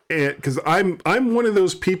 And because I'm one of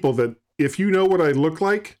those people that if you know what I look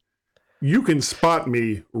like, you can spot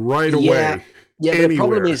me right away. Yeah, anywhere. the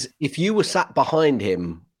problem is if you were sat behind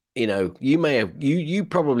him, you may have you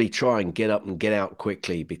probably try and get up and get out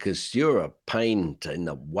quickly because you're a pain in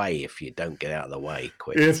the way if you don't get out of the way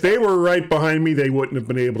quick. If they were right behind me, they wouldn't have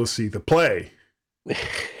been able to see the play.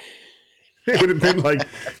 It would have been like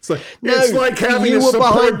it's like having a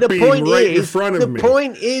support beam right in front of me. The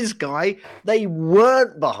point is, Guy, they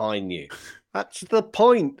weren't behind you. That's the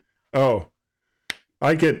point. Oh,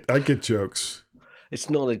 I get jokes. It's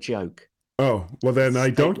not a joke. Oh, well then I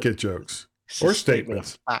don't get jokes or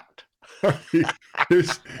statements. Fact.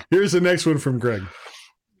 Here's the next one from Greg.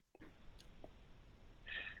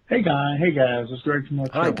 Hey guys, it's Greg from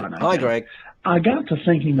North Carolina. Hi, Greg. I got to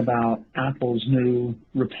thinking about Apple's new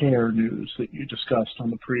repair news that you discussed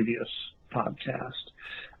on the previous podcast.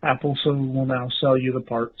 Apple will now sell you the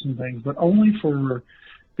parts and things, but only for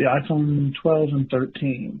the iPhone 12 and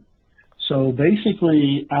 13. So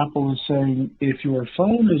basically, Apple is saying if your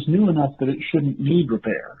phone is new enough that it shouldn't need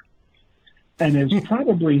repair and is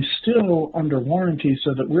probably still under warranty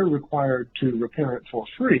so that we're required to repair it for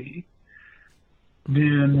free,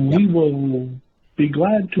 then we will be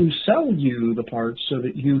glad to sell you the parts so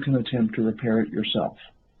that you can attempt to repair it yourself.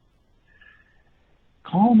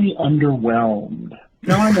 Call me underwhelmed.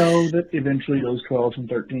 Now, I know that eventually those 12s and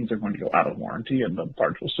 13s are going to go out of warranty and the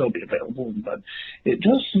parts will still be available, but it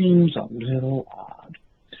just seems a little odd.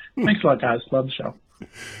 Thanks a lot, guys. Love the show.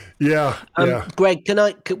 Yeah. Greg, can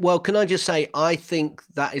I just say, I think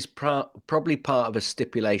that is probably part of a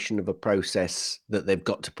stipulation of a process that they've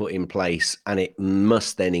got to put in place, and it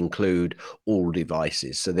must then include all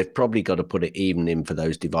devices. So they've probably got to put it even in for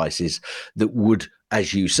those devices that would,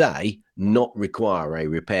 as you say, not require a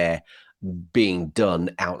repair being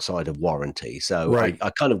done outside of warranty. So right.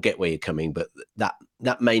 I kind of get where you're coming, but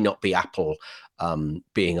that may not be Apple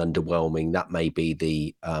being underwhelming. That may be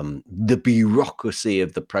the bureaucracy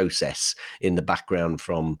of the process in the background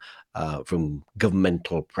from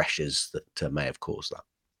governmental pressures that may have caused that.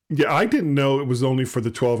 Yeah, I didn't know it was only for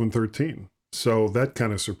the 12 and 13, so that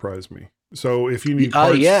kind of surprised me. So if you need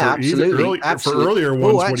parts for earlier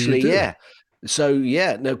ones, what do you do? Yeah. So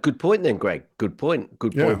yeah, no, good point then, Greg. Good point.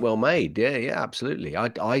 Good point. Well made. Yeah, absolutely. I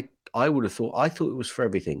would have thought. I thought it was for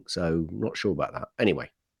everything. So not sure about that. Anyway,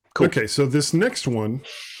 cool. Okay, so this next one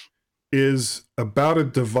is about a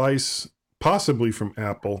device possibly from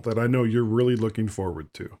Apple that I know you're really looking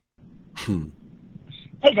forward to.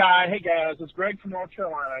 Hey guys, it's Greg from North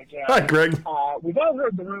Carolina again. Hi, Greg. We've all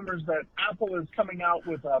heard the rumors that Apple is coming out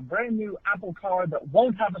with a brand new Apple car that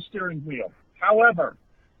won't have a steering wheel. However,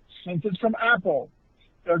 since it's from Apple,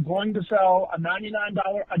 they're going to sell a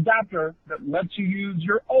 $99 adapter that lets you use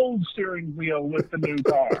your old steering wheel with the new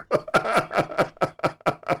car.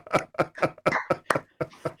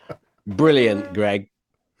 Brilliant, Greg.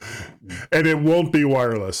 And it won't be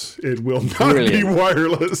wireless. It will not be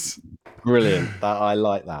wireless. Brilliant. I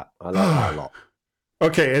like that. I like that a lot.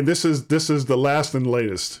 Okay, and this is the last and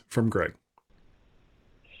latest from Greg.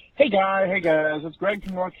 Hey guys, it's Greg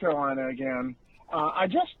from North Carolina again. I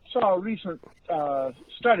just saw a recent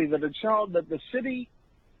study that had shown that the city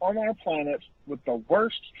on our planet with the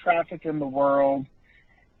worst traffic in the world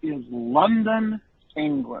is London,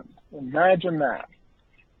 England. Imagine that.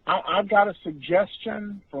 I've got a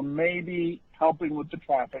suggestion for maybe helping with the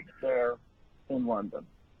traffic there in London.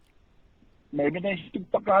 Maybe they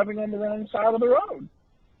should be driving on the wrong side of the road.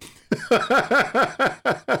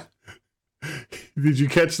 Did you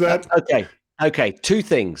catch that? Okay. Two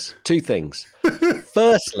things.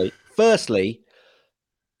 Firstly,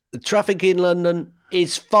 the traffic in London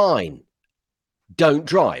is fine. Don't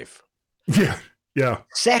drive. Yeah.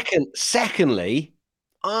 Secondly,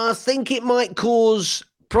 I think it might cause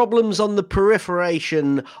problems on the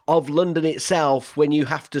peripheration of London itself when you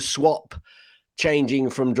have to swap changing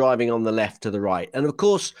from driving on the left to the right. And of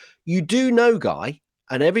course, you do know, Guy,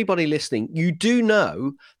 and everybody listening, you do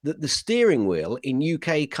know that the steering wheel in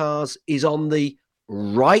UK cars is on the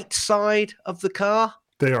right side of the car.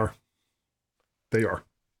 They are.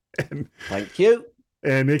 And, thank you.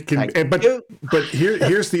 And it can, but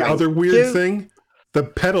here's the other weird thing. The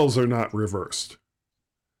pedals are not reversed.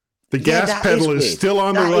 The gas pedal is still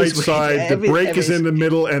on the right side. The brake is in the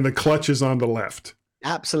middle and the clutch is on the left.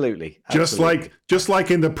 Absolutely. Just like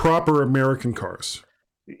in the proper American cars.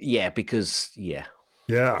 Yeah, because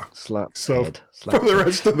Slap for the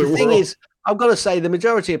rest of the world. The thing is, I've got to say the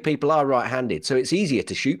majority of people are right-handed, so it's easier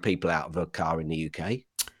to shoot people out of a car in the UK.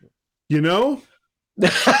 You know?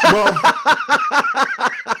 Well,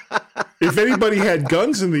 if anybody had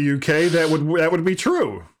guns in the UK, that would be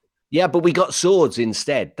true. Yeah, but we got swords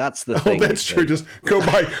instead. That's the thing. Oh, that's true. Just go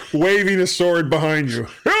by waving a sword behind you.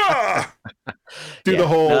 Do the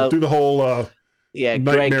whole.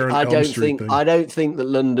 Greg. I don't think that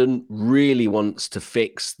London really wants to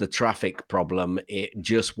fix the traffic problem. It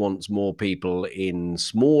just wants more people in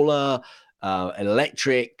smaller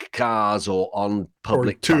electric cars or on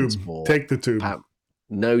public transport. Take the tube.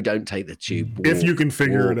 No, don't take the tube. Walk, if you can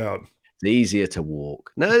figure it out. It's easier to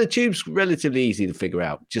walk. No, the tube's relatively easy to figure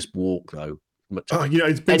out. Just walk though.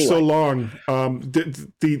 It's been so long.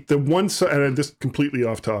 The one, and this completely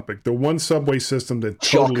off topic. The one subway system that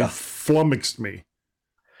totally flummoxed me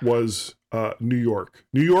was New York.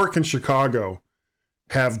 New York and Chicago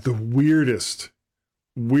have the weirdest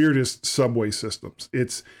subway systems.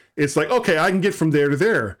 It's like, okay, I can get from there to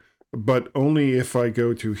there, but only if I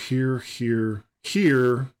go to here,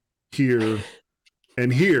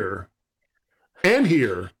 and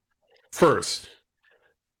here first.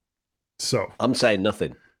 So I'm saying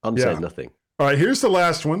nothing. Saying nothing. All right, here's the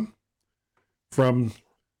last one from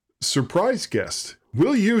surprise guest.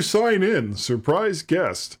 Will you sign in? Surprise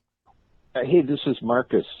guest. Hey, this is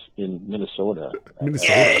Marcus in Minnesota.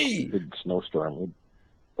 Hey! Big snowstorm.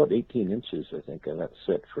 About 18 inches, I think, and that's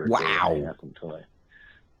it for a day and a half until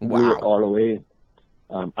we were all the way.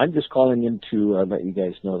 I'm just calling in to let you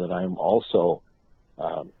guys know that I'm also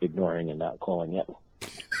ignoring and not calling in.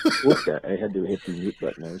 Oops, I had to hit the mute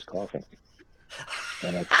button. I was coughing.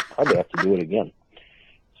 And I probably have to do it again.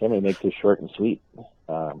 So I'm going to make this short and sweet.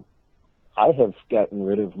 I have gotten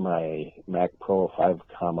rid of my Mac Pro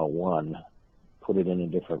 5,1, put it in a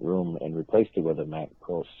different room, and replaced it with a Mac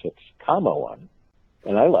Pro 6,1.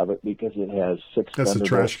 And I love it because it has 6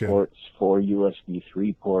 Thunderbolt ports, 4 USB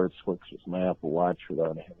 3 ports, works with my Apple Watch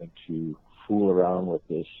without having to fool around with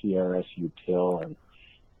the CRS util and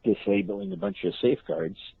disabling a bunch of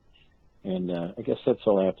safeguards. And I guess that's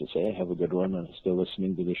all I have to say. Have a good one. I'm still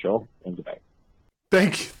listening to the show, and goodbye.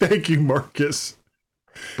 Thank you, Marcus.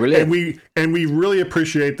 Brilliant. And we really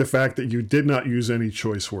appreciate the fact that you did not use any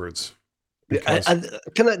choice words. Can I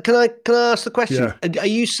ask the question? Yeah. Are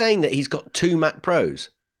you saying that he's got 2 Mac Pros?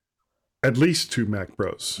 At least 2 Mac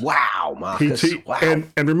Pros. Wow, Marcus. Wow.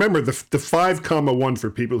 And remember, the 5,1 for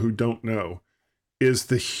people who don't know is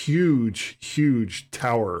the huge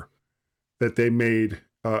tower that they made.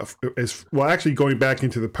 Actually going back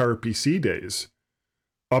into the PowerPC days,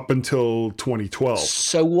 up until 2012.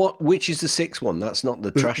 So which is the 6th one? That's not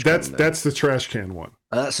the trash can. That's the trash can one.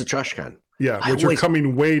 That's the trash can. Yeah, which are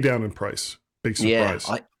coming way down in price. Big surprise.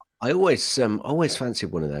 Yeah, I always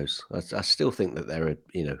fancied one of those. I still think that they're a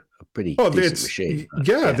pretty decent machine.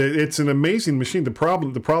 It's an amazing machine. The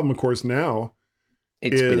problem, of course, now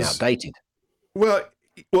it's been outdated. Well,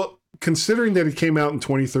 considering that it came out in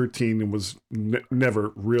 2013 and was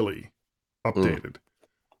never really updated,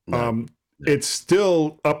 it's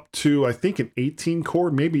still up to, I think, an 18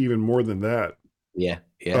 core, maybe even more than that. Yeah.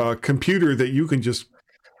 Computer that you can just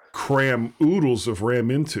cram oodles of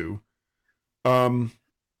RAM into. And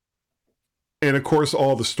of course,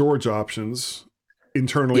 all the storage options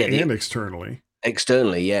internally and externally.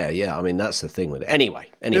 Externally, yeah. I mean, that's the thing with it.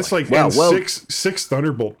 Anyway. It's like six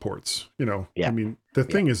Thunderbolt ports. I mean, the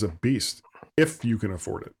thing is a beast if you can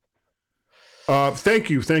afford it. Thank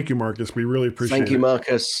you, Marcus. We really appreciate it. Thank you,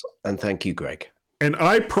 Marcus, and thank you, Greg. And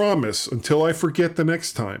I promise, until I forget the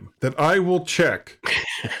next time, that I will check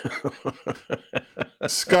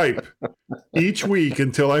Skype each week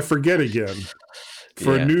until I forget again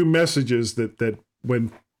for new messages that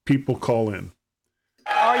when people call in.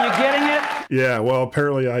 Are you getting it? Yeah, well,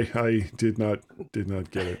 apparently I did not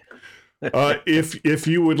get it. If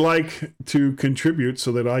you would like to contribute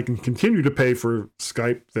so that I can continue to pay for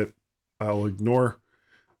Skype that I'll ignore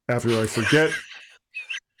after I forget,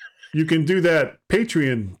 you can do that.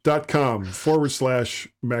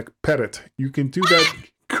 Patreon.com/MacPettit. You can do that.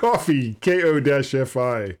 Coffee,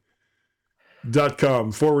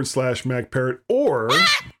 ko-fi.com/MacParrot, or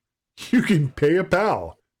you can pay a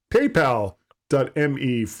pal.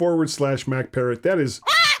 PayPal.me/MacParrot. That is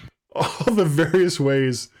all the various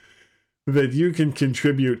ways that you can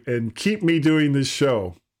contribute and keep me doing this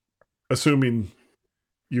show, assuming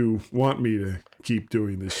you want me to keep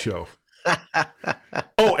doing this show.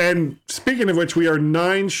 Oh, and speaking of which, we are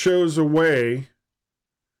 9 shows away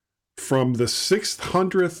from the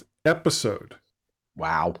 600th episode.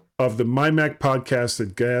 Wow. Of the MyMac podcast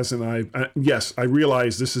that Gaz and I, yes, I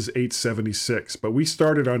realize this is 876, but we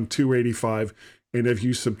started on 285. And if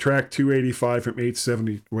you subtract 285 from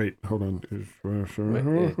 870, wait, hold on.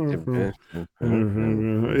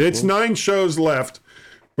 It's 9 shows left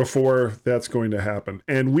before that's going to happen.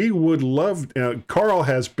 And we would love, Carl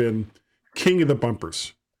has been king of the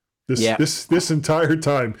bumpers this entire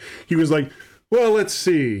time. He was like, well, let's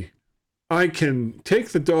see. I can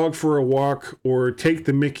take the dog for a walk or take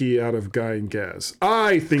the Mickey out of Guy and Gaz.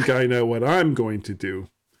 I think I know what I'm going to do.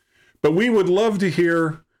 But we would love to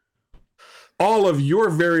hear all of your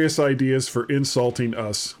various ideas for insulting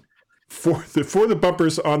us for the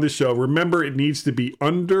bumpers on the show. Remember, it needs to be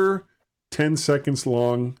under 10 seconds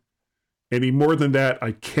long. Any more than that,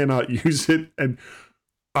 I cannot use it. And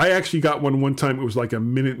I actually got one time. It was like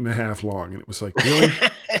 1.5 minutes long. And it was like, really?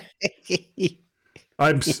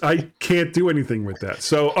 I can't do anything with that.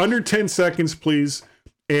 So under 10 seconds, please.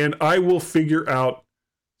 And I will figure out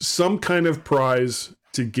some kind of prize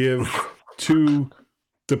to give to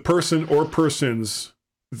the person or persons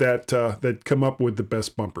that come up with the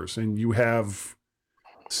best bumpers. And you have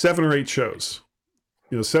 7 or 8 shows,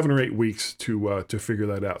 7 or 8 weeks to figure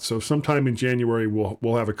that out. So sometime in January,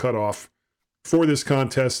 we'll have a cutoff for this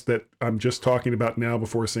contest that I'm just talking about now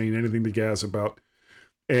before saying anything to Gaz about.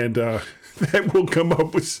 And that will come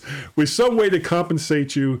up with some way to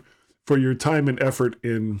compensate you for your time and effort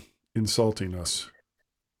in insulting us.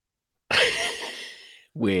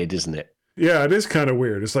 Weird, isn't it? Yeah, it is kind of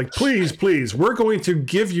weird. It's like, please, we're going to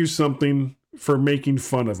give you something for making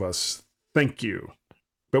fun of us. Thank you.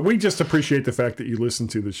 But we just appreciate the fact that you listen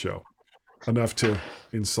to the show enough to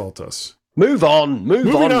insult us. Moving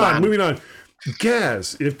on.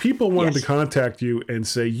 Gaz, if people wanted to contact you and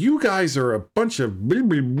say, you guys are a bunch of blah,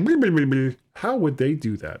 blah, blah, blah, blah, blah, how would they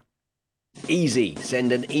do that? Easy.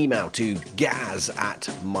 Send an email to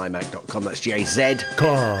gaz@mymac.com. That's JZ at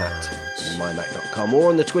mymac.com. Or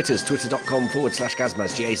on the Twitters,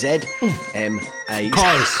 twitter.com/Gazmaz.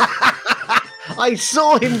 GAZMA. I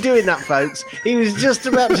saw him doing that, folks. He was just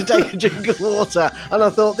about to take a drink of water, and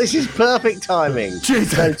I thought, this is perfect timing.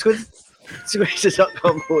 Jesus. So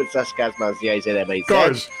Twitter.com/GazMaz,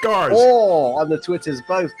 Gaz. Or on the Twitters,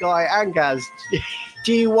 both Guy and Gaz.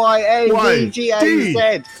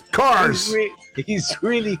 GYADGAZ. Cars. He's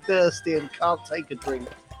really thirsty and can't take a drink.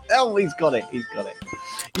 Oh, he's got it. You can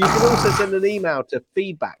also send an email to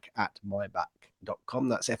feedback@myback.com.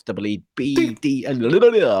 That's FEEBD. I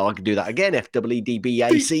can do that again.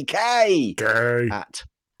 FEEDBACK at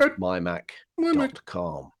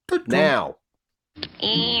mymac.com. Now,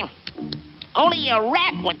 only a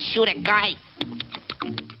rat would shoot a guy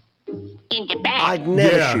in the back. I'd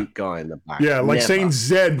never shoot Guy in the back. Yeah, like never. saying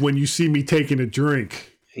Zed when you see me taking a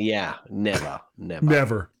drink. Yeah, never.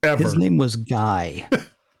 Never, ever. His name was Guy.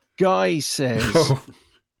 Guy says,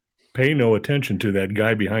 Pay no attention to that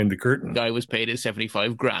guy behind the curtain. Guy was paid his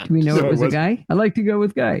 75 grand. Do we know it was a guy? I like to go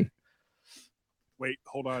with Guy. Wait,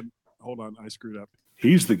 hold on. I screwed up.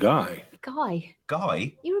 He's the guy. Guy.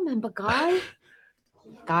 Guy? You remember Guy?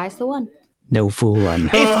 Guy's the one. No fooling.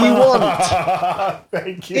 If you want.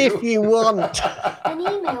 Thank you. If you want. An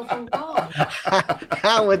email from Guy.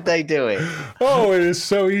 How would they do it? Oh, it is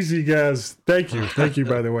so easy, guys. Thank you,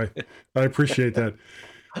 by the way. I appreciate that.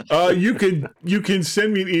 You can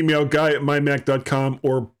send me an email, guy@mymac.com,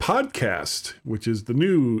 or podcast, which is the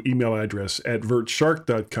new email address at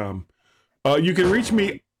vertshark.com. You can reach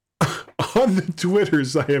me on the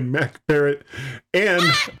Twitters. I am Mac Parrot and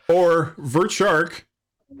or vertshark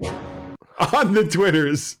on the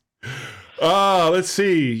Twitters. Let's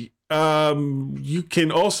see. You can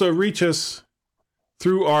also reach us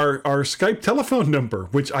through our Skype telephone number,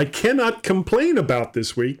 which I cannot complain about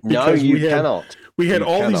this week. No, you cannot. We had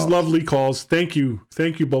all these lovely calls. Thank you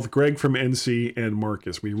both, Greg from NC and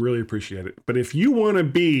Marcus. We really appreciate it. But if you want to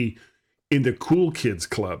be in the cool kids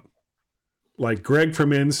club, like Greg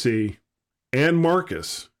from NC and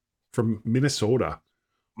Marcus from Minnesota,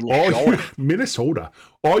 Minnesota,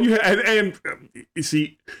 all you and you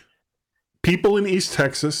see, people in East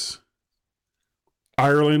Texas,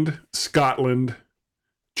 Ireland, Scotland,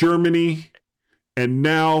 Germany, and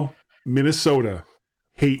now Minnesota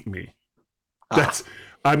hate me. That's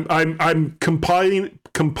I'm compiling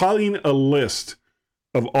a list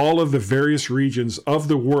of all of the various regions of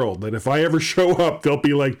the world that if I ever show up, they'll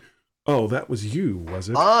be like, "Oh, that was you, was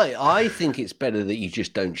it?" I think it's better that you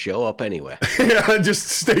just don't show up anywhere. Yeah, I just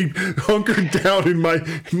stay hunkered down in my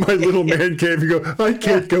little man cave and go, "I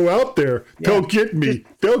can't go out there. They'll get me.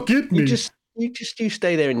 They'll get me." You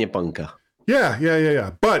stay there in your bunker.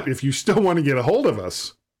 Yeah. But if you still want to get a hold of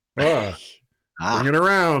us, bring it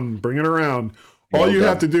around. All you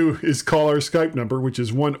have to do is call our Skype number, which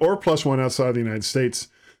is 1 or +1 outside the United States,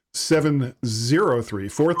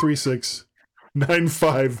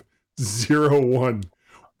 703-436-9501.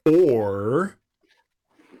 Or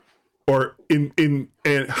in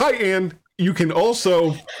hi Ann, you can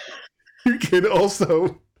also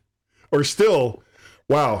or still,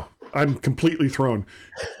 wow, I'm completely thrown.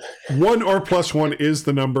 1 or +1 is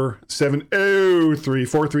the number,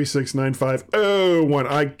 703-436-9501.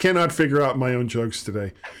 I cannot figure out my own jokes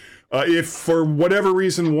today. If for whatever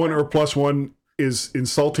reason 1 or +1 is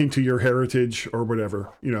insulting to your heritage or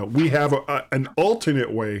whatever, we have an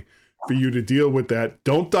alternate way for you to deal with that.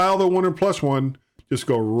 Don't dial the 1 or +1. Just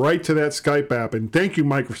go right to that Skype app. And thank you,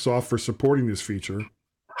 Microsoft, for supporting this feature.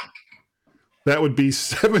 That would be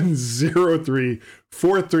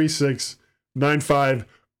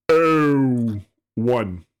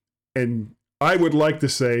 703-436-9501. And I would like to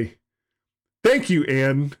say thank you,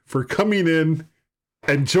 Ann, for coming in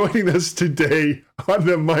and joining us today on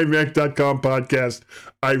the MyMac.com podcast.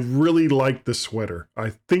 I really like the sweater.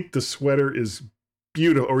 I think the sweater is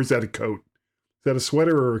beautiful. Or is that a coat? Is that a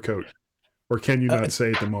sweater or a coat? Or can you not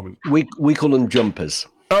say at the moment? We call them jumpers.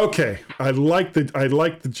 Okay, I like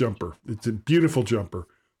the jumper. It's a beautiful jumper.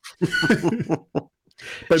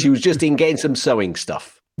 But she was just in getting some sewing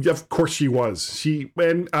stuff. Yeah, of course she was.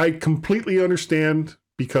 And I completely understand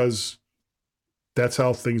because that's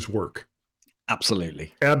how things work.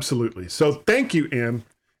 Absolutely. So thank you, Ann,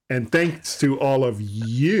 and thanks to all of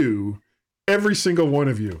you, every single one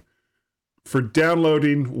of you, for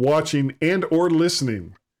downloading, watching, and or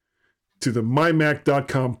listening to the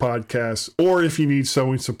mymac.com podcast, or if you need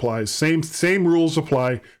sewing supplies, same rules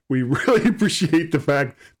apply. We really appreciate the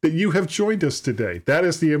fact that you have joined us today. That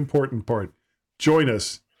is the important part. Join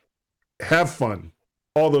us, have fun,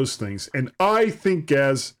 all those things. And I think,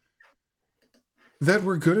 Gaz, that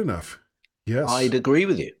we're good enough. Yes. I'd agree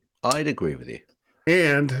with you.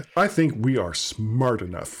 And I think we are smart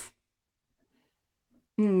enough.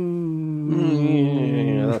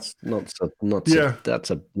 Yeah, that's not so. Yeah.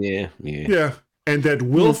 That's a yeah. And that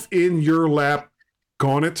wolf in your lap,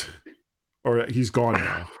 gone it, or he's gone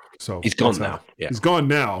now. So he's gone now. Yeah. He's gone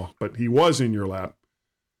now, but he was in your lap.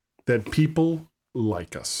 That people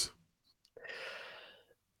like us.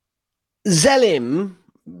 Zelim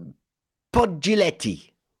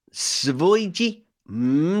Podgiletti, Svojji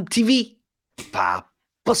TV,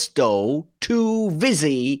 Papusto, Tu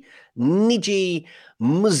Vizi, Niji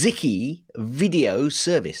Muziki Video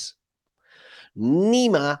Service,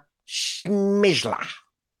 Nima Shmizla.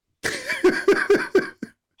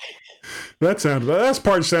 That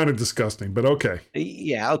part sounded disgusting, but okay.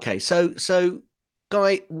 Yeah, okay. So,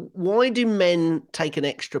 Guy, why do men take an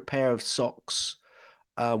extra pair of socks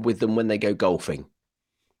with them when they go golfing?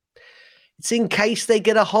 It's in case they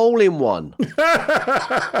get a hole in one.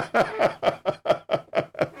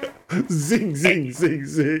 Zing, zing, zing,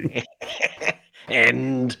 zing.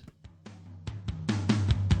 And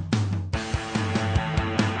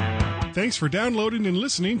thanks for downloading and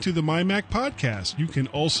listening to the MyMac Podcast. You can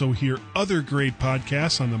also hear other great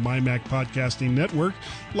podcasts on the MyMac Podcasting Network,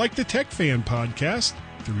 like the Tech Fan Podcast,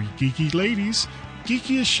 Three Geeky Ladies,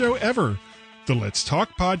 Geekiest Show Ever, the Let's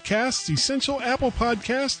Talk Podcast, Essential Apple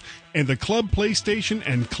Podcast, and the Club PlayStation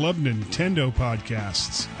and Club Nintendo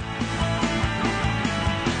Podcasts.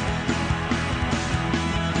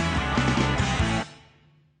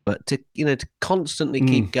 But to constantly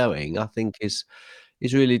keep going, I think is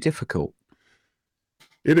really difficult.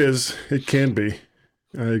 It is. It can be.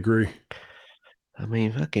 I agree. I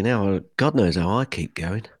mean, fucking hell, God knows how I keep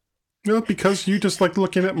going. Well, because you just like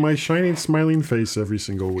looking at my shining, smiling face every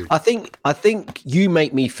single week. I think you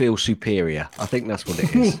make me feel superior. I think that's what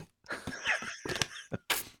it is.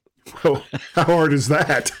 Well, how hard is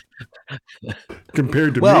that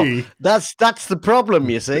compared to me? That's the problem.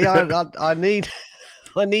 You see,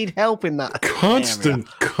 I need help in that.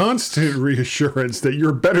 Constant reassurance that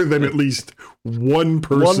you're better than at least one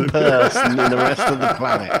person. One person in the rest of the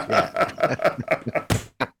planet. Yeah.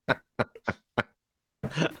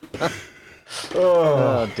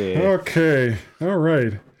 Oh dear. Okay. All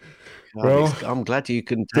right. Well, I'm glad you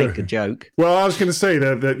can take a joke. Well, I was going to say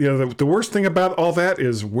that the worst thing about all that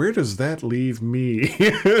is, where does that leave me?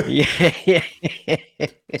 Yeah.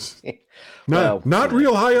 Not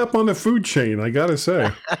real high up on the food chain, I gotta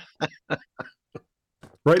say.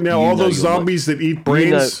 Right now, all those zombies that eat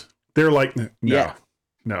brains, they're like, no,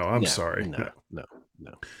 I'm sorry. No.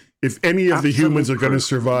 If any of the humans are going to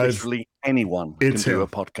survive, literally anyone can do a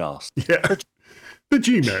podcast. Yeah, the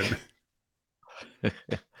G-Men.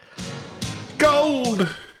 Gold.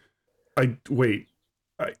 I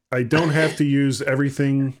don't have to use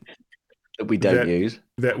everything that we don't use.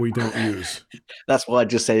 That we don't use. That's why I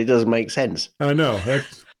just said it doesn't make sense. I know.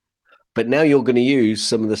 But now you're going to use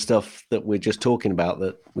some of the stuff that we're just talking about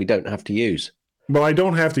that we don't have to use. Well, I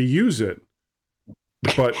don't have to use it,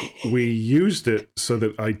 but we used it so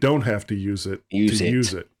that I don't have to use it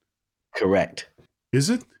use it. Correct.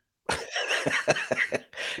 Is it?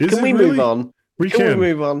 Can we move on? Can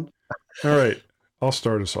we move on? All right. I'll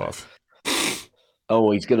start us off.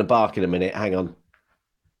 Oh, he's going to bark in a minute. Hang on.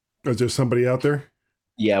 Is there somebody out there?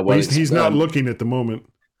 Yeah, well, he's not looking at the moment.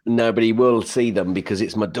 No, but he will see them because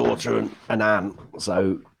it's my daughter and an aunt.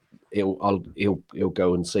 So he'll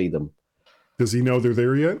go and see them. Does he know they're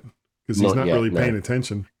there yet? Because he's not really paying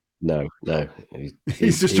attention. No.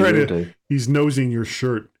 He's just trying to. He's nosing your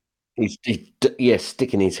shirt. He's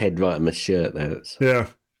sticking his head right in my shirt there. Yeah.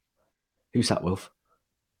 Who's that, Wolf?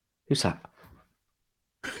 Who's that?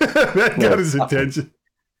 That got his attention.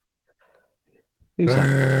 Who's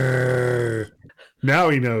that? Now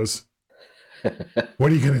he knows.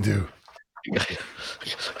 What are you going to do?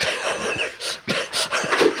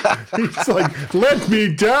 He's like, let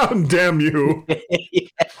me down, damn you.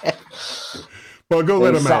 Yeah. Well, go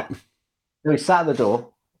let him out. No, he sat at the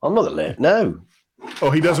door. I'm not going to let him. No.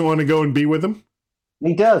 Oh, he doesn't want to go and be with him?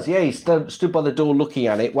 He does, yeah. He stood by the door looking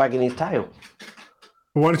at it, wagging his tail.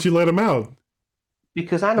 Well, why don't you let him out?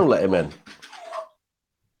 Because Anna let him in.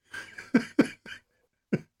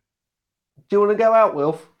 Do you want to go out,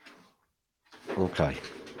 Wilf? Okay.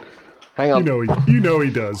 Hang on. You know he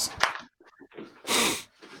does.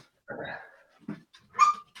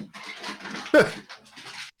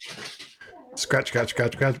 Scratch.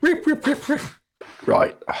 Rip, rip, rip, rip.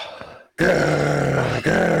 Right.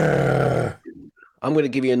 I'm going to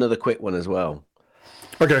give you another quick one as well.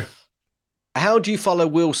 Okay. How do you follow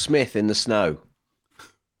Will Smith in the snow?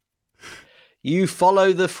 You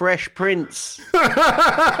follow the Fresh Prince.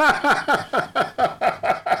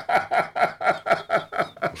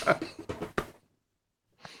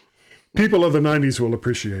 People of the 90s will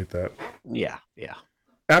appreciate that. Yeah.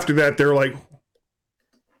 After that, they're like,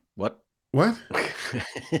 What?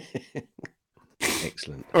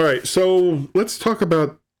 Excellent. All right, so let's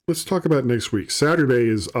let's talk about next week. Saturday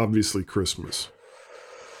is obviously Christmas.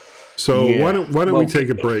 So Yeah. why don't we take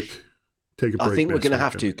a break? Take a break. I think we're next going to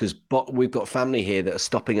have weekend. to because we've got family here that are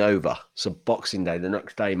stopping over. So Boxing Day, the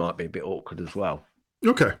next day might be a bit awkward as well.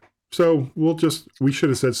 Okay. So we should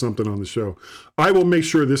have said something on the show. I will make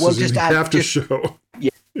sure this is just the add- after just- show. Yeah,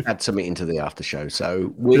 add something into the after show.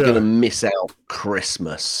 So we're Yeah. going to miss out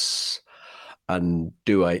Christmas and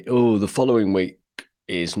do the following week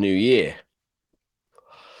is New Year.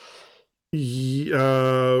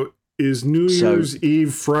 Is New So- Year's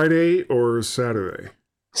Eve Friday or Saturday?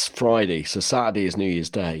 It's Friday, so Saturday is New Year's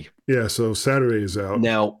Day. Yeah, so Saturday is out.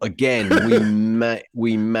 Now again,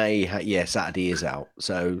 we may Saturday is out.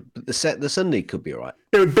 So the Sunday could be all right.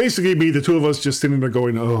 It would basically be the two of us just sitting there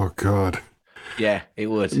going, "Oh God, Yeah, it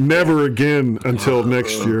would. never again until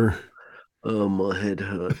next year." Oh, my head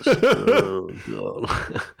hurts. Oh God.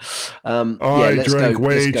 I let's drank go-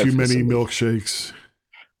 way let's go too for many Sunday. milkshakes.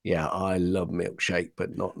 Yeah, I love milkshake,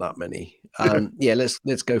 but not that many.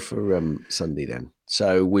 Let's go for Sunday then.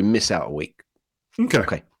 So we miss out a week.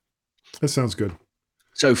 Okay. That sounds good.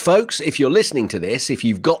 So, folks, if you're listening to this, if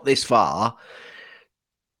you've got this far,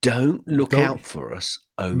 don't look out for us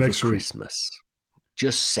over Next week. Christmas.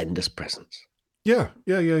 Just send us presents. Yeah.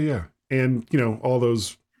 And all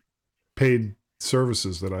those paid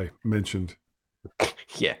services that I mentioned.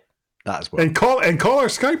 Yeah, that's what. And call our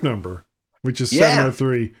Skype number, which is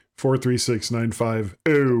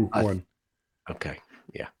 703-436-9501. Okay.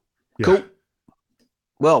 Yeah. Cool.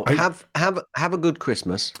 Well, have a good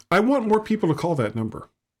Christmas. I want more people to call that number.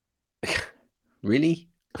 Really?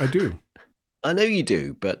 I do. I know you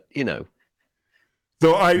do, but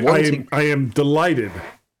Though I am delighted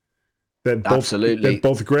that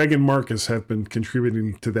both Greg and Marcus have been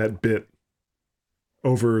contributing to that bit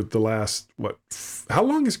over the last how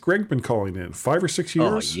long has Greg been calling in? 5 or 6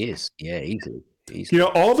 years? Oh, yes. Yeah, easily.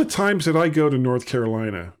 All the times that I go to North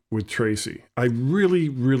Carolina with Tracy, I really,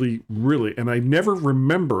 really, really, and I never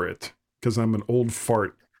remember it because I'm an old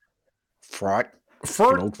fart. Fart.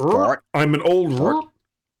 I'm an old fart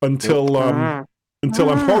until I'm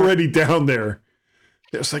already down there.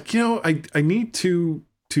 It's like, I need to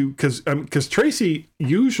because Tracy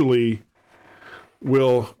usually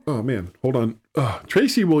will. Oh man, hold on.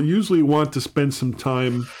 Tracy will usually want to spend some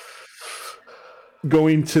time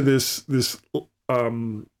going to this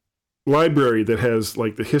library that has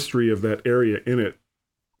like the history of that area in it.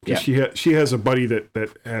 Yeah. She has a buddy that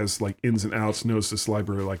has like ins and outs, knows this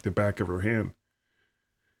library like the back of her hand.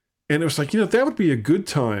 And it was like, that would be a good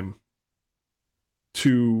time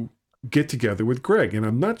to get together with Greg. And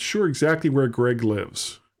I'm not sure exactly where Greg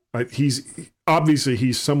lives. He's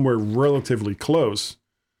somewhere relatively close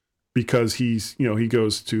because he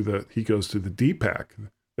goes to the DPAC,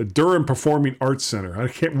 the Durham Performing Arts Center.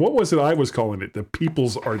 What was it I was calling it? The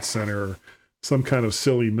People's Arts Center, or some kind of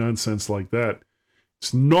silly nonsense like that.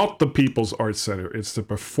 It's not the People's Arts Center. It's the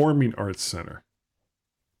Performing Arts Center.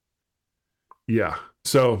 Yeah.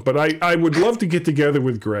 So, but I would love to get together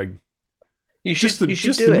with Greg. You should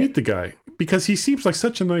just do to it. meet the guy, because he seems like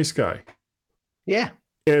such a nice guy. Yeah.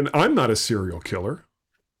 And I'm not a serial killer.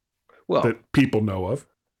 Well, that people know of.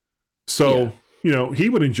 So, he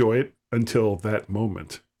would enjoy it until that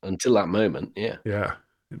moment. Until that moment, yeah. Yeah.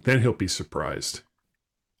 Then he'll be surprised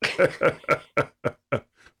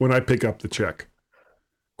when I pick up the check.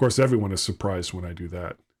 Of course, everyone is surprised when I do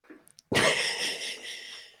that.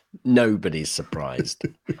 Nobody's surprised.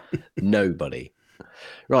 Nobody.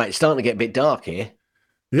 Right, it's starting to get a bit dark here.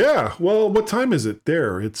 Yeah. Well, what time is it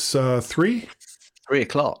there? It's 3? 3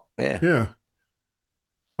 o'clock. Yeah. Yeah.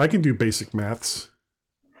 I can do basic maths.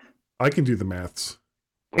 I can do the maths.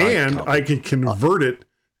 And I can convert it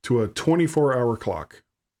to a 24-hour clock.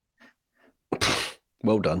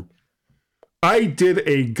 Well done. I did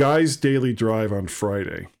a guy's daily drive on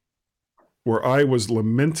Friday where I was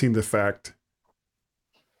lamenting the fact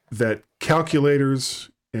that calculators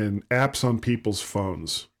and apps on people's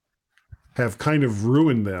phones have kind of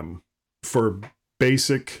ruined them for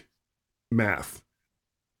basic math.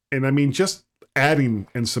 And I mean, just adding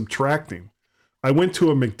and subtracting. I went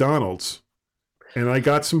to a McDonald's and I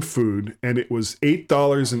got some food and it was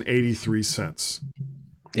 $8.83.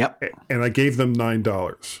 Yep. And I gave them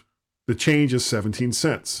 $9. The change is 17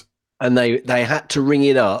 cents. And they had to ring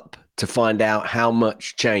it up to find out how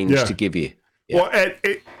much change to give you. Yeah. Well,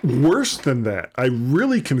 worse than that, I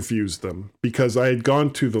really confused them because I had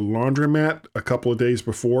gone to the laundromat a couple of days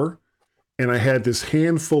before and I had this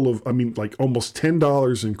handful of, like almost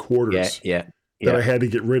 $10 in quarters that I had to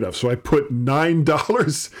get rid of. So I put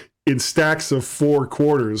 $9 in stacks of 4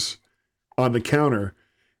 quarters on the counter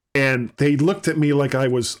and they looked at me like I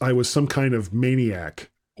was some kind of maniac.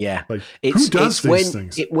 Yeah, like who does these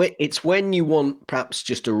things? It's when you want perhaps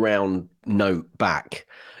just a round note back,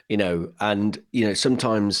 and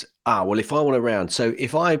sometimes if I want a round, so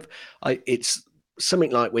if it's something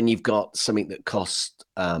like when you've got something that costs,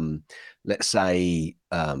 let's say,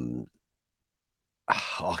 I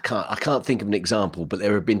can't think of an example, but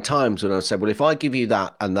there have been times when I said, well, if I give you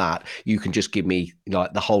that and that, you can just give me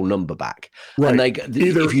like the whole number back. Right. And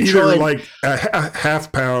either like a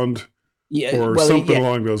half pound. Yeah, or something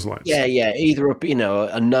along those lines. Yeah. Either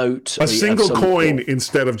a note, a single coin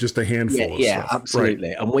instead of just a handful. of stuff.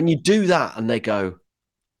 Absolutely. Right. And when you do that, and they go,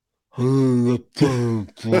 I don't know what to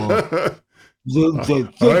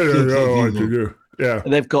do. Yeah,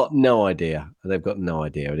 and they've got no idea.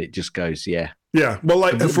 And it just goes, yeah. Well,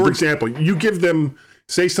 like for example, you give them,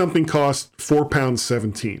 say something costs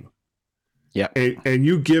 £4.17. Yeah, and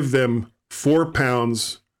you give them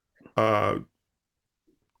 £4.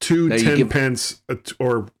 2 10 pence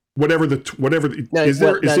or whatever is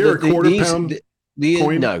there a quarter pound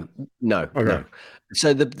coin? No.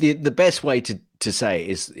 So the best way to say it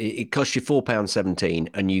is it costs you £4.17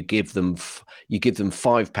 and you give them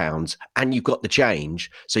 £5 and you've got the change,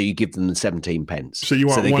 so you give them the 17 pence. So you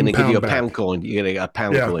want they're going to give you a back. pound coin. You're going to get a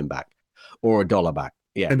pound coin back or $1 back.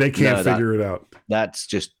 Yeah, and they can't figure it out. That's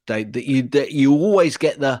just you always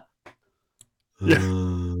get the.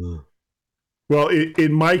 Well,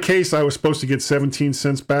 in my case, I was supposed to get 17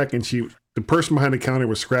 cents back, and the person behind the counter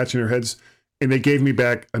was scratching their heads, and they gave me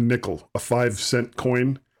back a nickel, a 5-cent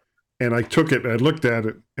coin, and I took it and I looked at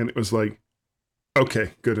it, and it was like,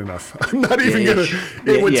 okay, good enough. I'm not even gonna.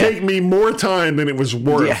 It would take me more time than it was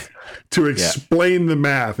worth to explain the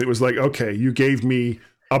math. It was like, okay, you gave me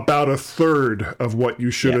about a third of what you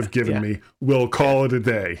should have given me. We'll call it a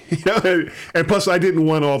day. And plus, I didn't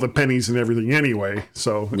want all the pennies and everything anyway.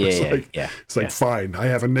 So it's like fine. I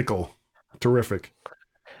have a nickel. Terrific.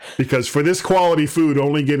 Because for this quality food,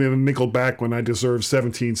 only getting a nickel back when I deserve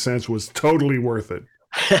 17 cents was totally worth it.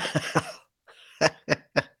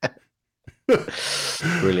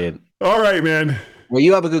 Brilliant. All right, man. Well,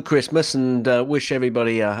 you have a good Christmas, and wish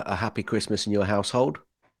everybody a happy Christmas in your household.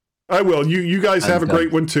 I will. You guys have a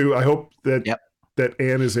great one too. I hope that that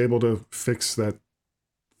Anne is able to fix that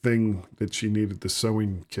thing that she needed the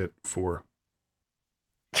sewing kit for.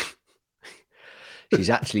 She's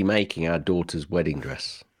actually making our daughter's wedding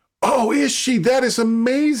dress. Oh, is she? That is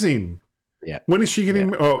amazing. Yeah. When is she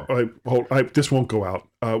getting? This won't go out.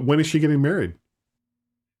 When is she getting married?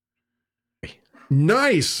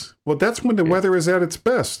 Nice. Well, that's when the weather is at its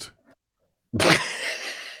best.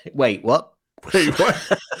 Wait, what? Wait, what?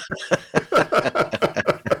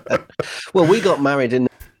 Well, we got married in.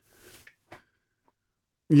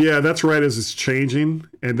 Yeah, that's right. As it's changing,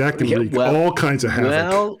 and that can wreak all kinds of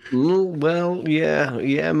havoc. Maybe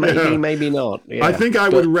not. Yeah. I think I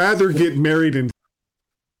would rather get married in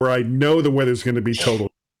where I know the weather's going to be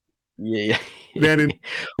total. Yeah. Than in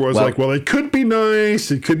where I was like, well, it could be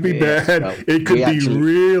nice, it could be bad, it could be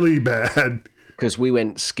really bad. Because we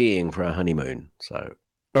went skiing for our honeymoon, so.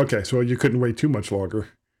 Okay, so you couldn't wait too much longer.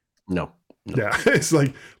 No. Yeah, it's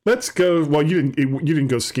like, let's go. Well, you didn't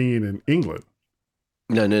go skiing in England.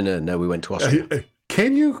 No. We went to Austria.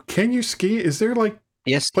 Can you ski? Is there like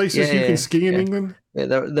places you can ski in England? Yeah,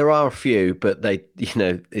 there are a few, but they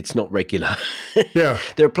it's not regular. Yeah,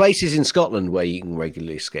 there are places in Scotland where you can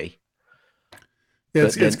regularly ski. Yeah,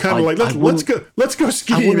 it's kind of like let's go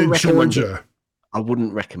skiing in Georgia. I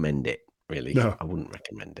wouldn't recommend it. Really, no, I wouldn't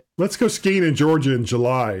recommend it. Let's go skiing in Georgia in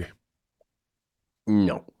July.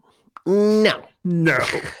 No.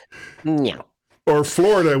 Or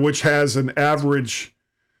Florida, which has an average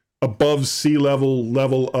above sea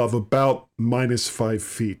level of about -5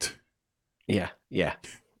 feet. Yeah.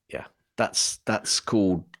 That's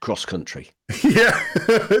called cross country. Yeah,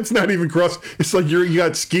 it's not even cross. It's like you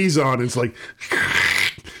got skis on. It's like.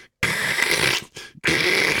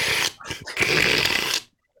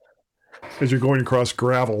 As you're going across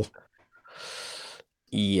gravel.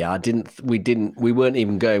 Yeah, we weren't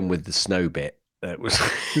even going with the snow bit. It was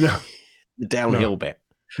the downhill bit.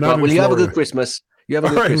 Right, well, you have a good Christmas. You have a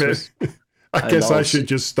good Christmas. Man. I guess I should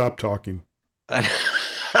just stop talking.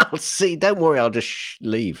 I'll see. Don't worry, I'll just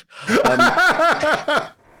leave. Yeah,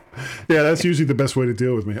 that's usually the best way to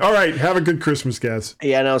deal with me. All right, have a good Christmas, guys.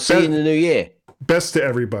 Yeah, and I'll see you in the new year. Best to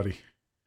everybody.